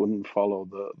 That wouldn't follow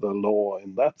the law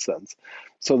in that sense.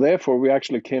 So therefore, we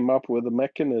actually came up with a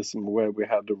mechanism where we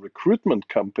had a recruitment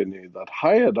company that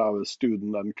hired our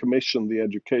student and commissioned the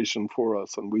education for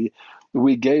us, and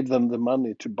we gave them the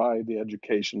money to buy the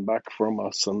education back from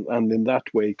us, and in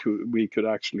that way we could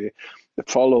actually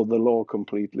follow the law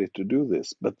completely to do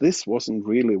this. But this wasn't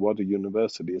really what a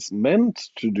university is meant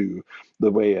to do, the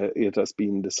way it has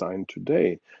been designed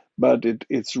today. But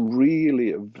it's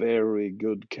really a very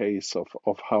good case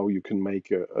of how you can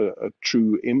make a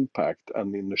true impact,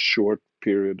 and in a short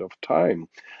period of time,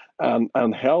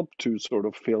 and help to sort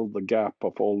of fill the gap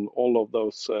of all of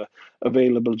those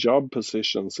available job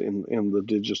positions in the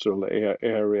digital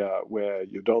area, where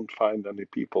you don't find any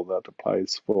people that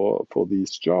applies for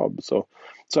these jobs. So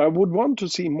I would want to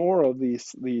see more of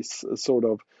these sort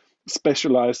of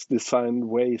specialized designed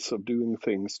ways of doing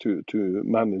things to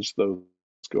manage those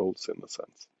goals in a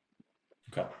sense.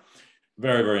 Okay.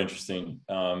 Very, very interesting.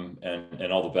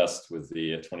 And all the best with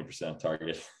the 20%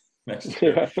 target next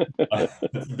year. Yeah.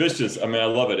 It's vicious. I mean, I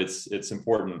love it. It's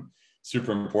important,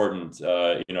 super important,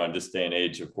 in this day and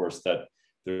age, of course, that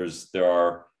there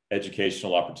are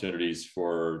educational opportunities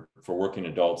for working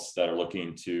adults that are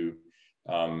looking to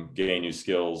gain new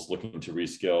skills, looking to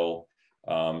reskill.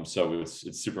 So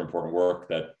it's super important work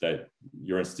that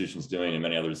your institution is doing and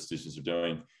many other institutions are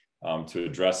doing to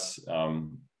address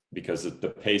because the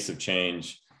pace of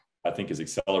change, I think, is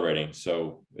accelerating.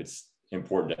 So it's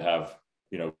important to have,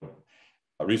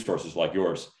 resources like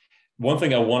yours. One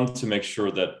thing I wanted to make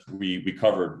sure that we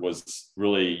covered was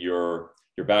really your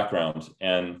background.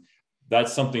 And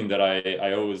that's something that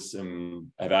I always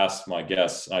have asked my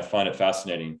guests, and I find it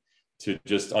fascinating to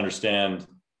just understand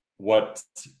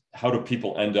how do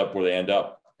people end up where they end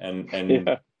up, and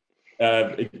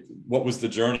what was the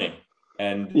journey.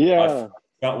 And Yeah.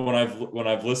 when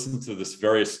I've listened to this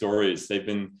various stories, they've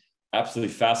been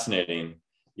absolutely fascinating.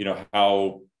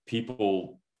 How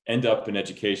people end up in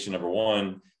education, number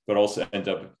one, but also end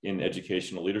up in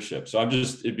educational leadership. So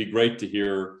it'd be great to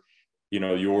hear,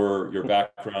 your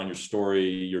background, your story,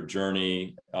 your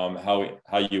journey, how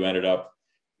you ended up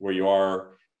where you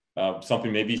are.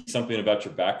 Something about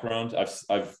your background.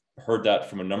 I've heard that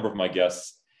from a number of my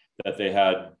guests, that they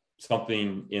had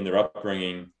something in their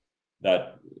upbringing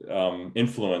that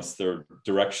influenced their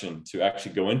direction to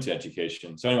actually go into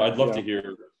education. So anyway, I'd love to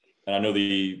hear, and I know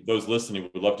those listening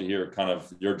would love to hear kind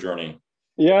of your journey.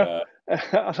 Yeah,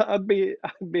 I'd be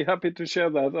happy to share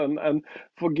that, and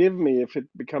forgive me if it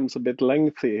becomes a bit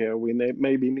lengthy here. We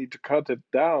maybe need to cut it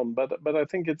down, but I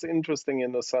think it's interesting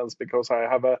in a sense because I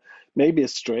have maybe a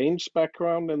strange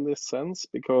background in this sense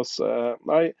because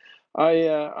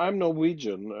I'm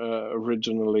Norwegian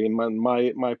originally.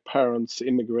 My parents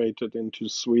immigrated into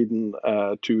Sweden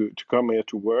to come here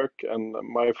to work, and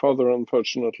my father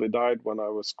unfortunately died when I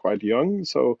was quite young.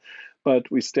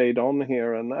 But we stayed on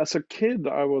here, and as a kid,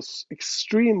 I was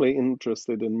extremely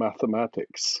interested in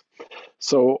mathematics.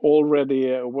 So already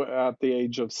at the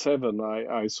age of 7,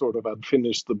 I sort of had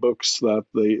finished the books that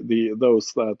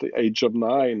those that the age of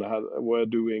 9 were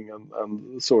doing,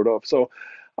 and sort of. So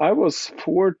I was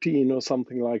 14 or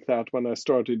something like that when I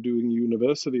started doing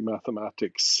university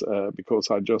mathematics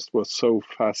because I just was so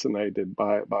fascinated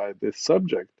by this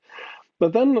subject.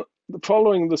 But then,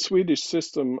 following the Swedish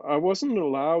system, I wasn't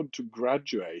allowed to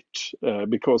graduate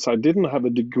because I didn't have a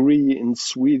degree in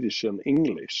Swedish and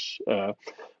English.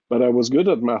 But I was good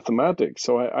at mathematics,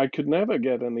 so I could never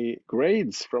get any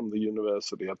grades from the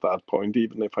university at that point,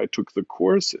 even if I took the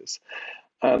courses.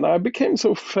 And I became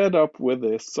so fed up with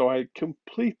this, so I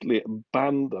completely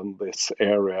abandoned this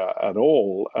area at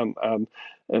all,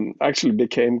 and actually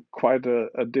became quite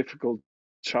a difficult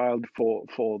child for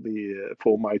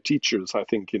my teachers, I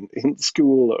think, in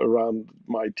school around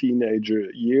my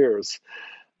teenager years.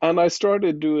 And I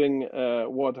started doing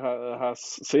what has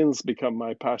since become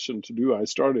my passion to do. I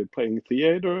started playing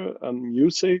theater and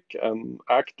music and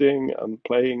acting and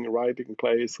writing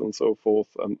plays and so forth,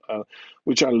 and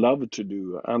which I love to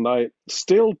do. And I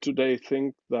still today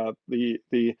think that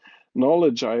the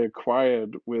knowledge I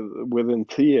acquired within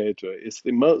theater is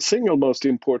the single most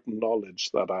important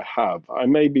knowledge that I have. I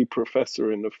may be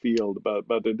professor in the field,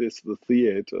 but it is the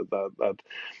theater that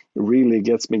really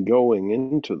gets me going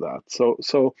into that.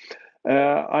 So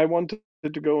I wanted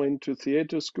to go into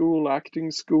theater school, acting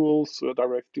schools,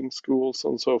 directing schools,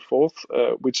 and so forth,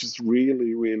 which is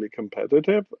really, really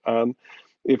competitive. And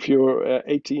if you're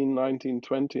 18, 19,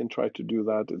 20 and try to do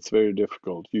that, it's very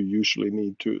difficult. You usually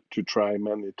need to try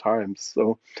many times.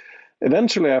 So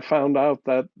eventually I found out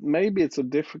that maybe it's a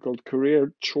difficult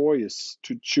career choice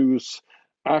to choose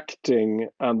acting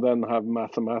and then have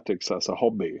mathematics as a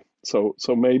hobby. So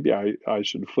maybe I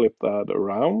should flip that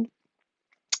around.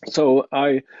 So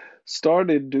I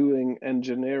started doing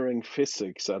engineering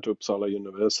physics at Uppsala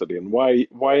University. And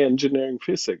why engineering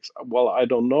physics? Well, I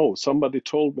don't know. Somebody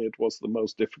told me it was the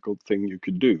most difficult thing you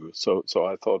could do. So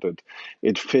I thought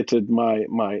it fitted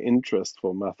my interest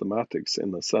for mathematics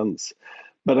in a sense.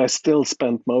 But I still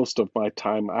spent most of my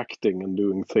time acting and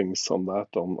doing things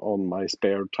on my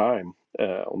spare time,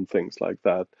 on things like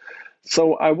that.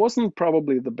 So I wasn't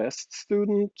probably the best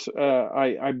student.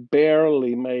 I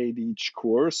barely made each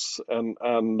course, and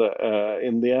in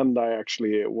the end, I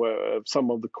actually some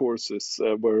of the courses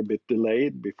were a bit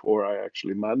delayed before I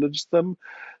actually managed them.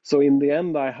 So in the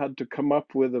end, I had to come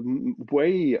up with a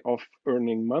way of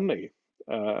earning money,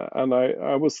 and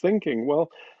I was thinking,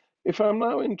 well, if I'm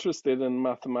now interested in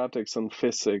mathematics and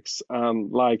physics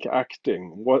and like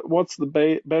acting, what's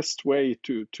the best way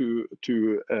to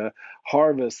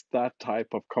harvest that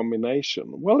type of combination?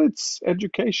 Well, it's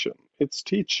education, it's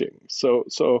teaching. So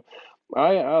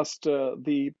I asked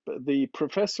the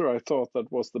professor I thought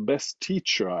that was the best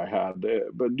teacher I had,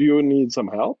 but do you need some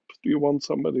help? Do you want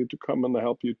somebody to come and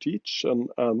help you teach?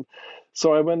 And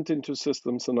so I went into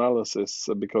systems analysis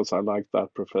because I liked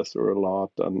that professor a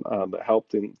lot and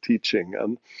helped in teaching.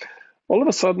 And all of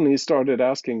a sudden, he started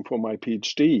asking for my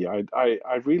PhD.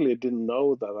 I really didn't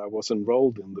know that I was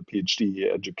enrolled in the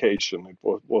PhD education. It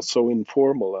was so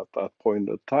informal at that point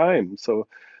of time. So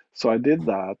I did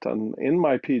that. And in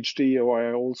my PhD,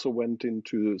 I also went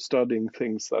into studying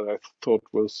things that I thought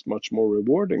was much more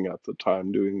rewarding at the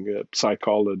time, doing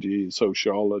psychology,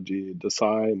 sociology,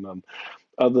 design, and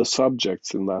other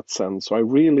subjects in that sense. So I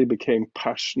really became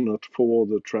passionate for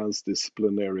the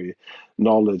transdisciplinary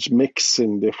knowledge,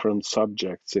 mixing different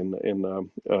subjects in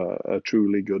a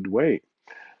truly good way.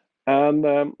 And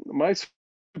my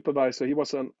supervisor, he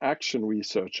was an action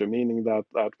researcher, meaning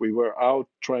that we were out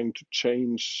trying to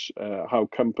change how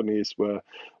companies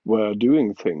were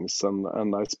doing things.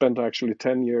 And I spent actually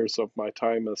 10 years of my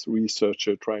time as a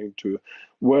researcher trying to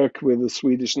work with the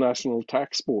Swedish National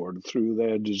Tax Board through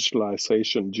their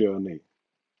digitalization journey,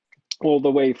 all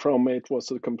the way from it was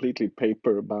a completely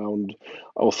paper-bound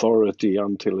authority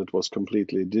until it was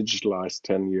completely digitalized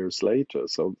 10 years later.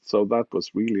 So that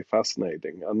was really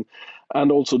fascinating,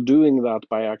 and also doing that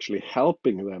by actually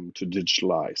helping them to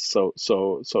digitalize. So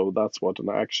that's what an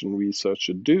action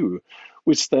researcher do,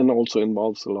 which then also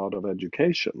involves a lot of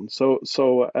education. So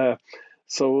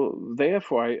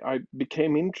therefore, I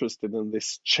became interested in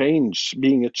this change,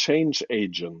 being a change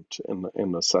agent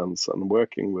in a sense, and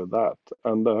working with that.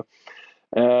 And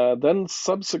then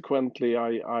subsequently,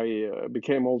 I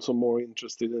became also more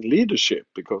interested in leadership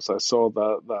because I saw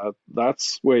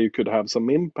that's where you could have some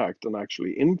impact and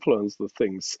actually influence the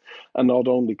things, and not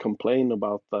only complain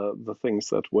about the things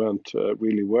that weren't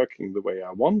really working the way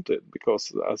I wanted.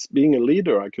 Because as being a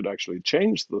leader, I could actually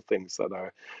change the things that I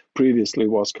previously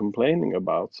was complaining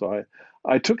about. So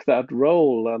I took that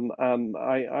role, and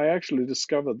I actually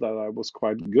discovered that I was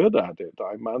quite good at it.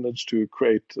 I managed to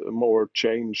create more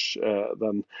change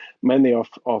than many of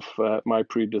my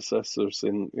predecessors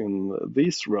in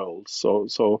these roles.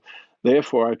 So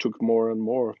therefore, I took more and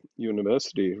more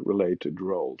university-related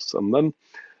roles. And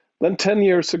then 10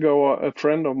 years ago, a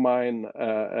friend of mine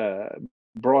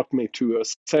brought me to a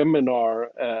seminar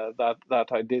that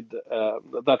I did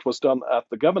that was done at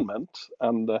the government,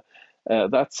 and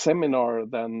that seminar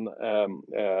then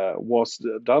was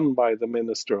done by the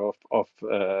Minister of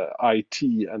IT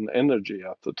and Energy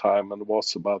at the time, and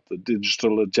was about the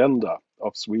digital agenda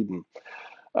of Sweden.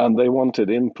 And they wanted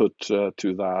input to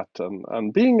that.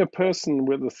 And being a person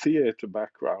with a theater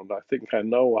background, I think I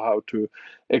know how to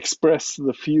express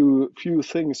the few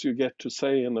things you get to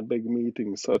say in a big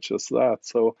meeting such as that.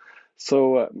 So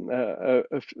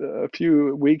a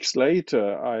few weeks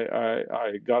later,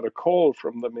 I got a call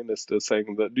from the minister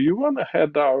saying that, do you want to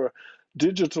head our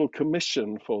digital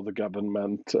commission for the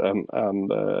government and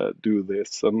do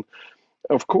this? And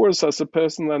of course, as a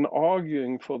person then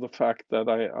arguing for the fact that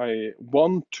I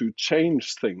want to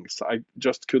change things, I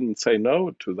just couldn't say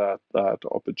no to that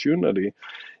opportunity,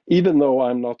 even though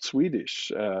I'm not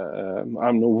Swedish.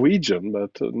 I'm Norwegian,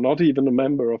 but not even a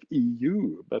member of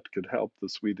EU, but could help the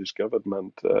Swedish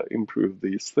government improve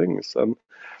these things. And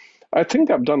I think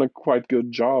I've done a quite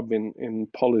good job in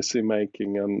policy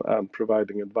making and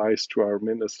providing advice to our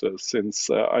ministers, since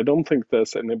I don't think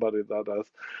there's anybody that has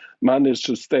managed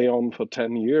to stay on for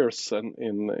 10 years and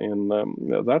in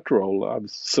that role. I've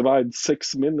survived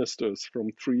 6 ministers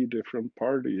from 3 different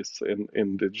parties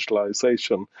in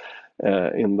digitalization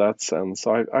in that sense.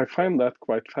 So I find that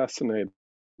quite fascinating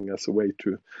as a way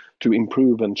to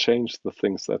improve and change the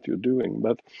things that you're doing.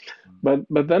 But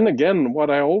then again, what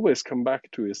I always come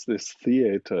back to is this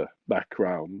theater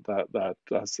background that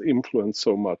has influenced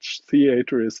so much.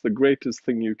 Theater is the greatest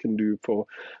thing you can do for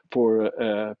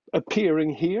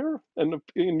appearing here and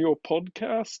in your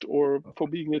podcast, or for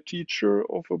being a teacher,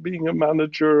 or for being a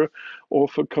manager, or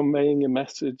for conveying a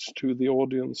message to the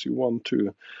audience you want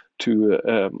to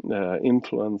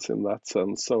influence in that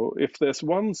sense. So if there's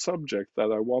one subject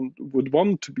that I would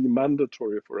want to be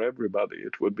mandatory for everybody,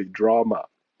 it would be drama.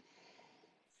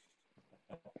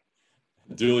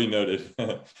 Duly noted.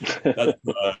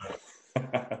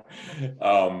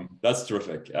 That's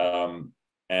terrific.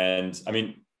 And I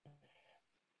mean,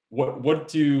 what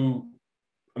do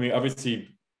I mean? Obviously,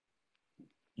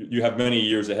 you have many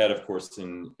years ahead, of course,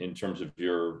 in terms of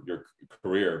your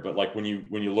career. But like when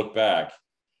you look back,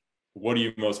 what are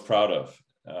you most proud of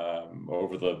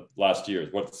over the last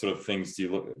years? What sort of things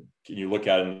can you look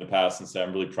at in the past and say,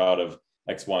 I'm really proud of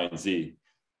X, Y, and Z?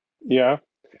 Yeah.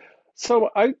 So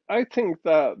I think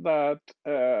that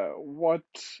what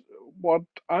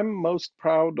I'm most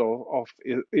proud of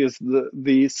is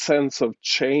the sense of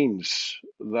change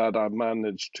that I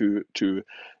managed to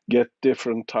get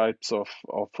different types of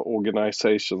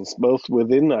organizations, both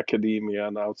within academia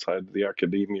and outside the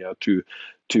academia, to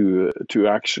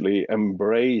actually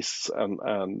embrace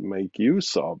and make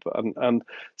use of and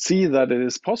see that it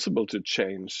is possible to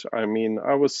change. I mean,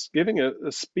 I was giving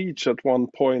a speech at one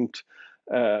point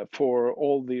for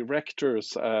all the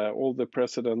rectors, all the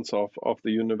presidents of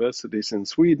the universities in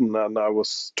Sweden, and I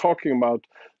was talking about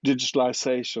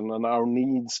digitalization and our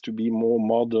needs to be more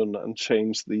modern and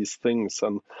change these things.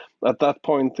 And at that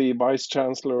point, the vice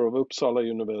chancellor of Uppsala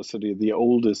University, the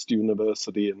oldest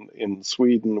university in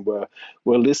Sweden, were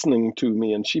listening to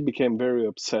me, and she became very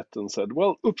upset and said,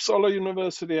 "Well, Uppsala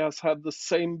University has had the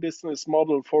same business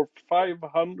model for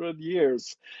 500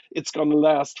 years. It's going to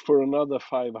last for another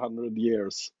 500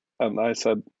 years." And I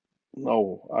said,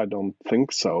 "No, I don't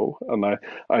think so." And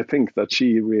I think that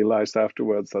she realized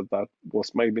afterwards that that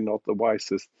was maybe not the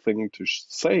wisest thing to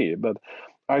say. But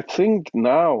I think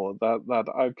now that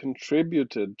I've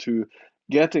contributed to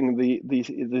getting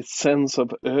the sense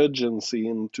of urgency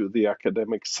into the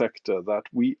academic sector, that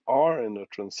we are in a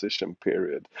transition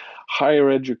period. Higher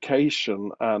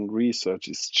education and research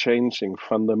is changing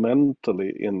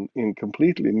fundamentally in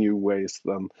completely new ways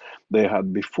than they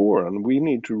had before, and we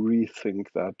need to rethink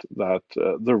that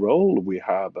the role we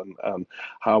have and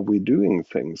how we're doing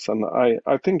things. And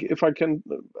I think if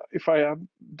I have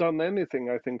done anything,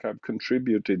 I think I've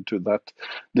contributed to that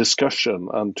discussion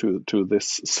and to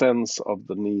this sense of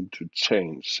the need to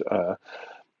change.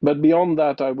 But beyond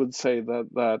that, I would say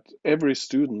that every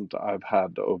student I've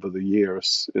had over the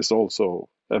years is also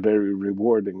a very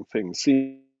rewarding thing.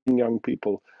 Seeing young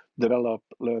people develop,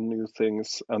 learn new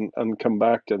things, and come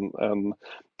back and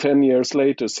 10 years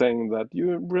later saying that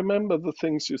you remember the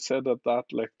things you said at that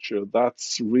lecture,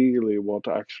 that's really what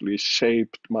actually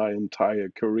shaped my entire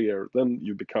career. Then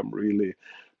you become really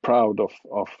proud of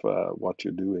what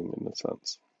you're doing, in a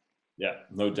sense. Yeah,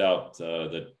 no doubt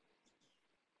that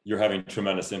you're having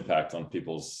tremendous impact on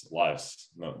people's lives.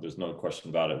 No, there's no question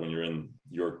about it when you're in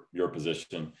your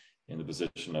position, in the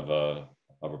position of a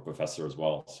professor as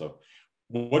well. So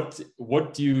what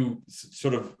do you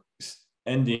sort of,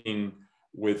 ending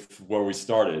with where we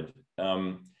started,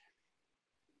 how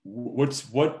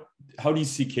do you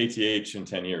see KTH in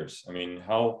 10 years? I mean,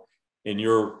 how, in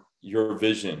your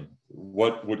vision,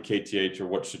 what would KTH, or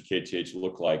what should KTH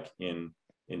look like in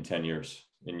 10 years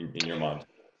in your mind?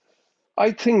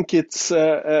 I think it's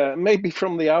maybe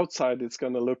from the outside it's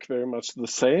going to look very much the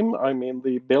same. I mean,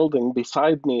 the building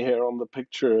beside me here on the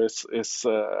picture is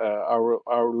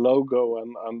our logo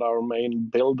and our main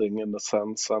building, in a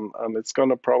sense, and it's going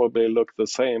to probably look the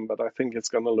same, but I think it's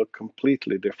going to look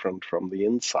completely different from the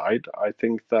inside. I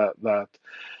think that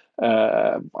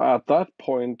at that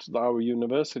point, our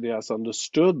university has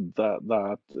understood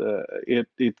that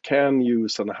it can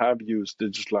use and have used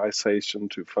digitalization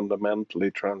to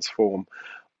fundamentally transform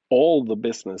all the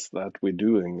business that we're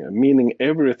doing, meaning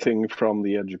everything from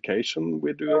the education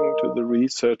we're doing to the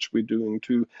research we're doing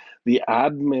to the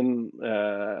admin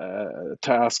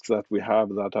tasks that we have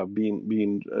that have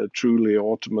been truly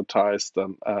automatized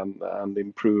and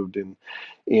improved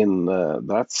in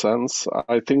that sense.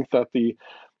 I think that the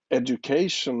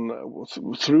education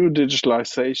through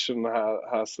digitalization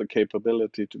has the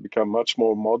capability to become much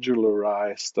more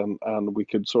modularized, and we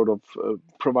could sort of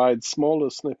provide smaller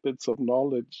snippets of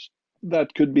knowledge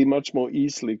that could be much more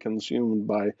easily consumed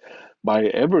by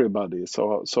everybody.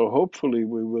 So hopefully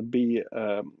we would be,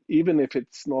 even if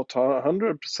it's not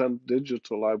 100%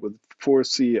 digital, I would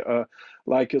foresee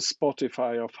like a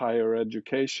Spotify of higher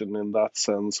education, in that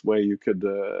sense, where you could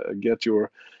get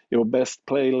your best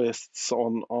playlists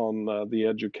on the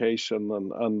education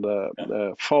and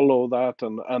follow that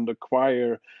and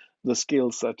acquire the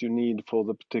skills that you need for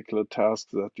the particular task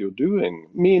that you're doing,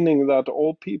 meaning that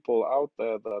all people out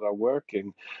there that are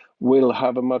working will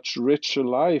have a much richer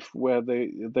life, where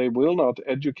they will not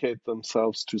educate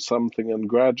themselves to something and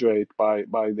graduate by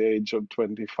the age of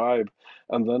 25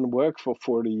 and then work for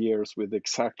 40 years with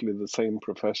exactly the same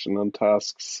profession and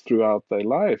tasks throughout their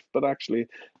life, but actually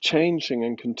changing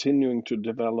and continuing to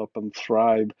develop and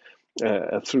thrive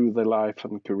through their life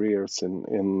and careers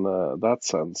in that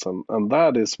sense, and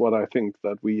that is what I think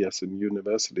that we as a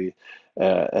university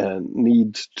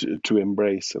need to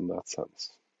embrace in that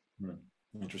sense.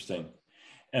 Interesting.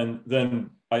 And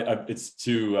then I just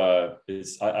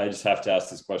have to ask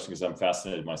this question because I'm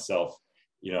fascinated myself.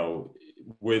 You know,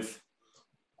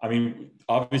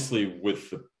 obviously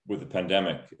with the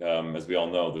pandemic, as we all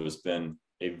know, there's been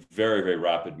a very, very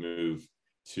rapid move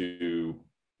to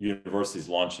universities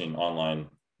launching online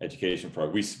education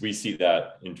programs. We've seen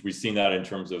that in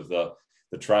terms of the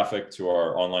traffic to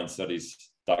our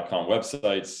onlinestudies.com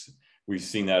websites. We've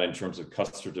seen that in terms of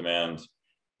customer demand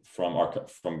from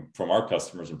our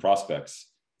customers and prospects.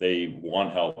 They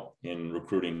want help in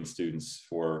recruiting students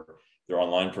for their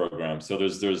online program. So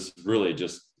there's really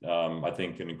just I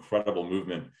think an incredible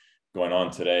movement going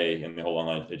on today in the whole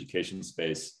online education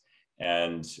space.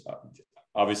 And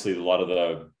obviously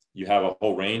you have a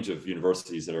whole range of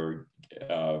universities that are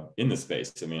in this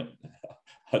space. I mean,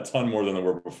 a ton more than there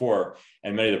were before,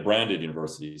 and many of the branded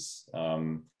universities.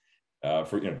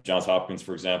 For Johns Hopkins,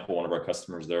 for example, one of our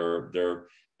customers, they're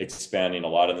expanding a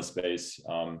lot in the space.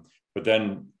 But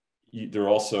then there are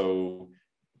also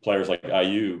players like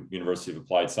IU, University of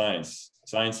Applied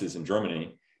Sciences in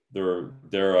Germany.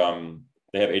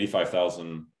 They have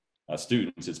 85,000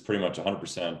 students. It's pretty much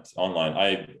 100% online.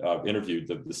 I interviewed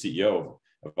the CEO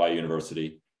of IU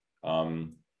University.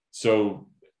 And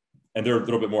they're a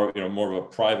little bit more, more of a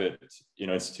private,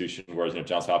 institution, whereas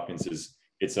Johns Hopkins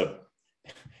it's I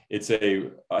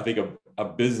think a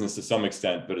business to some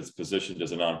extent, but it's positioned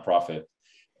as a nonprofit.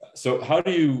 So how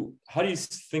do you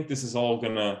think this is all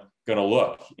gonna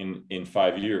look in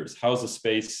 5 years? How's the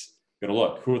space gonna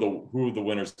look? Who are the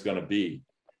winners gonna be?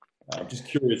 I'm just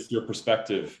curious your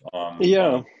perspective.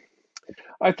 Yeah.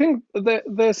 I think that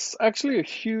there's actually a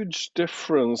huge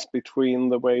difference between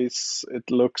the ways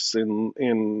it looks in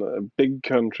big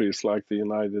countries like the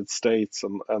United States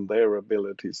and their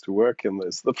abilities to work in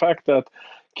this. The fact that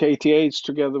KTH,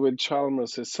 together with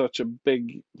Chalmers, is such a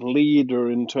big leader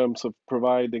in terms of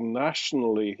providing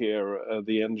nationally here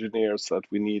the engineers that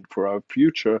we need for our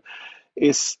future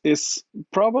is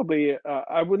probably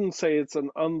I wouldn't say it's an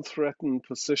unthreatened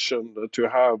position to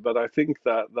have, but I think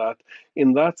that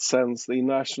in that sense the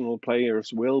national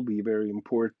players will be very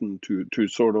important to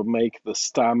sort of make the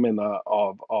stamina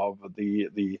of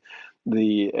the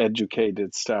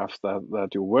educated staff that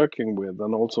you're working with,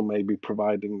 and also maybe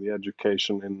providing the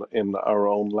education in our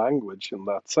own language in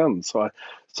that sense. So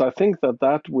I think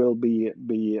that will be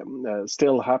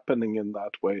still happening in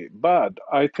that way. But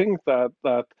I think that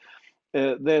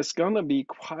there's going to be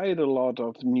quite a lot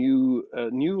of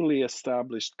newly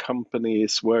established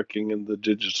companies working in the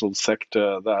digital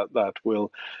sector that will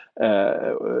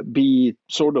be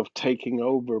sort of taking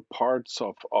over parts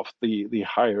of the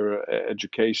higher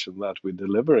education that we're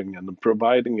delivering and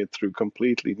providing it through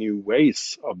completely new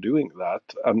ways of doing that.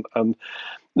 And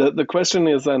the question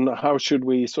is then, how should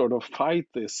we sort of fight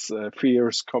this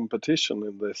fierce competition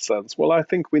in this sense? Well, I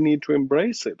think we need to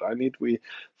embrace it. We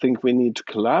think we need to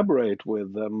collaborate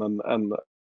with them and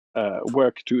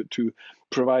work to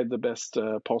provide the best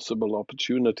possible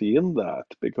opportunity in that.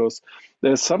 Because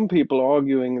there's some people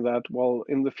arguing that, well,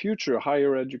 in the future,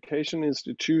 higher education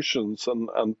institutions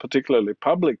and particularly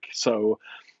public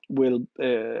will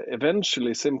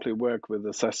eventually simply work with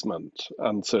assessment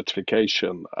and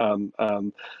certification,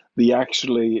 and the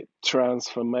actually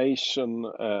transformation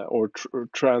or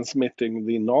transmitting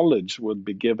the knowledge would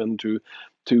be given to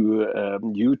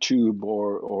YouTube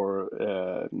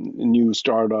or new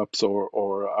startups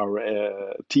or our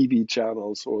TV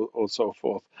channels or so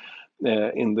forth.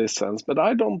 In this sense, but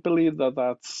I don't believe that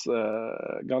that's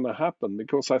going to happen,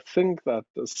 because I think that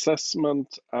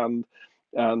assessment and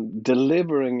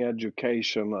delivering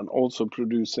education and also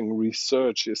producing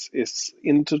research is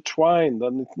intertwined,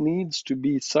 and it needs to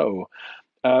be so.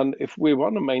 And if we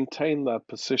want to maintain that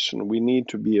position, we need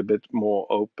to be a bit more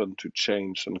open to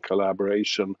change and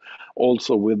collaboration,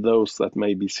 also with those that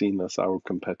may be seen as our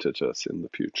competitors in the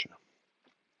future.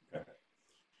 Okay.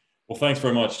 Well, thanks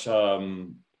very much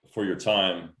for your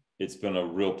time. It's been a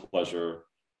real pleasure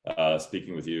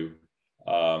speaking with you.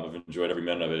 I've enjoyed every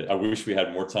minute of it. I wish we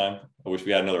had more time. I wish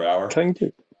we had another hour. Thank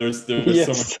you. There's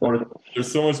Yes.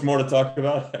 there's so much more to talk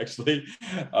about, actually.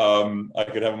 I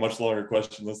could have a much longer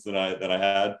question list than I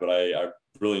had, but I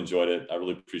really enjoyed it. I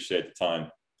really appreciate the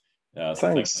time. So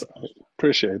thanks.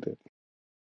 Appreciate it.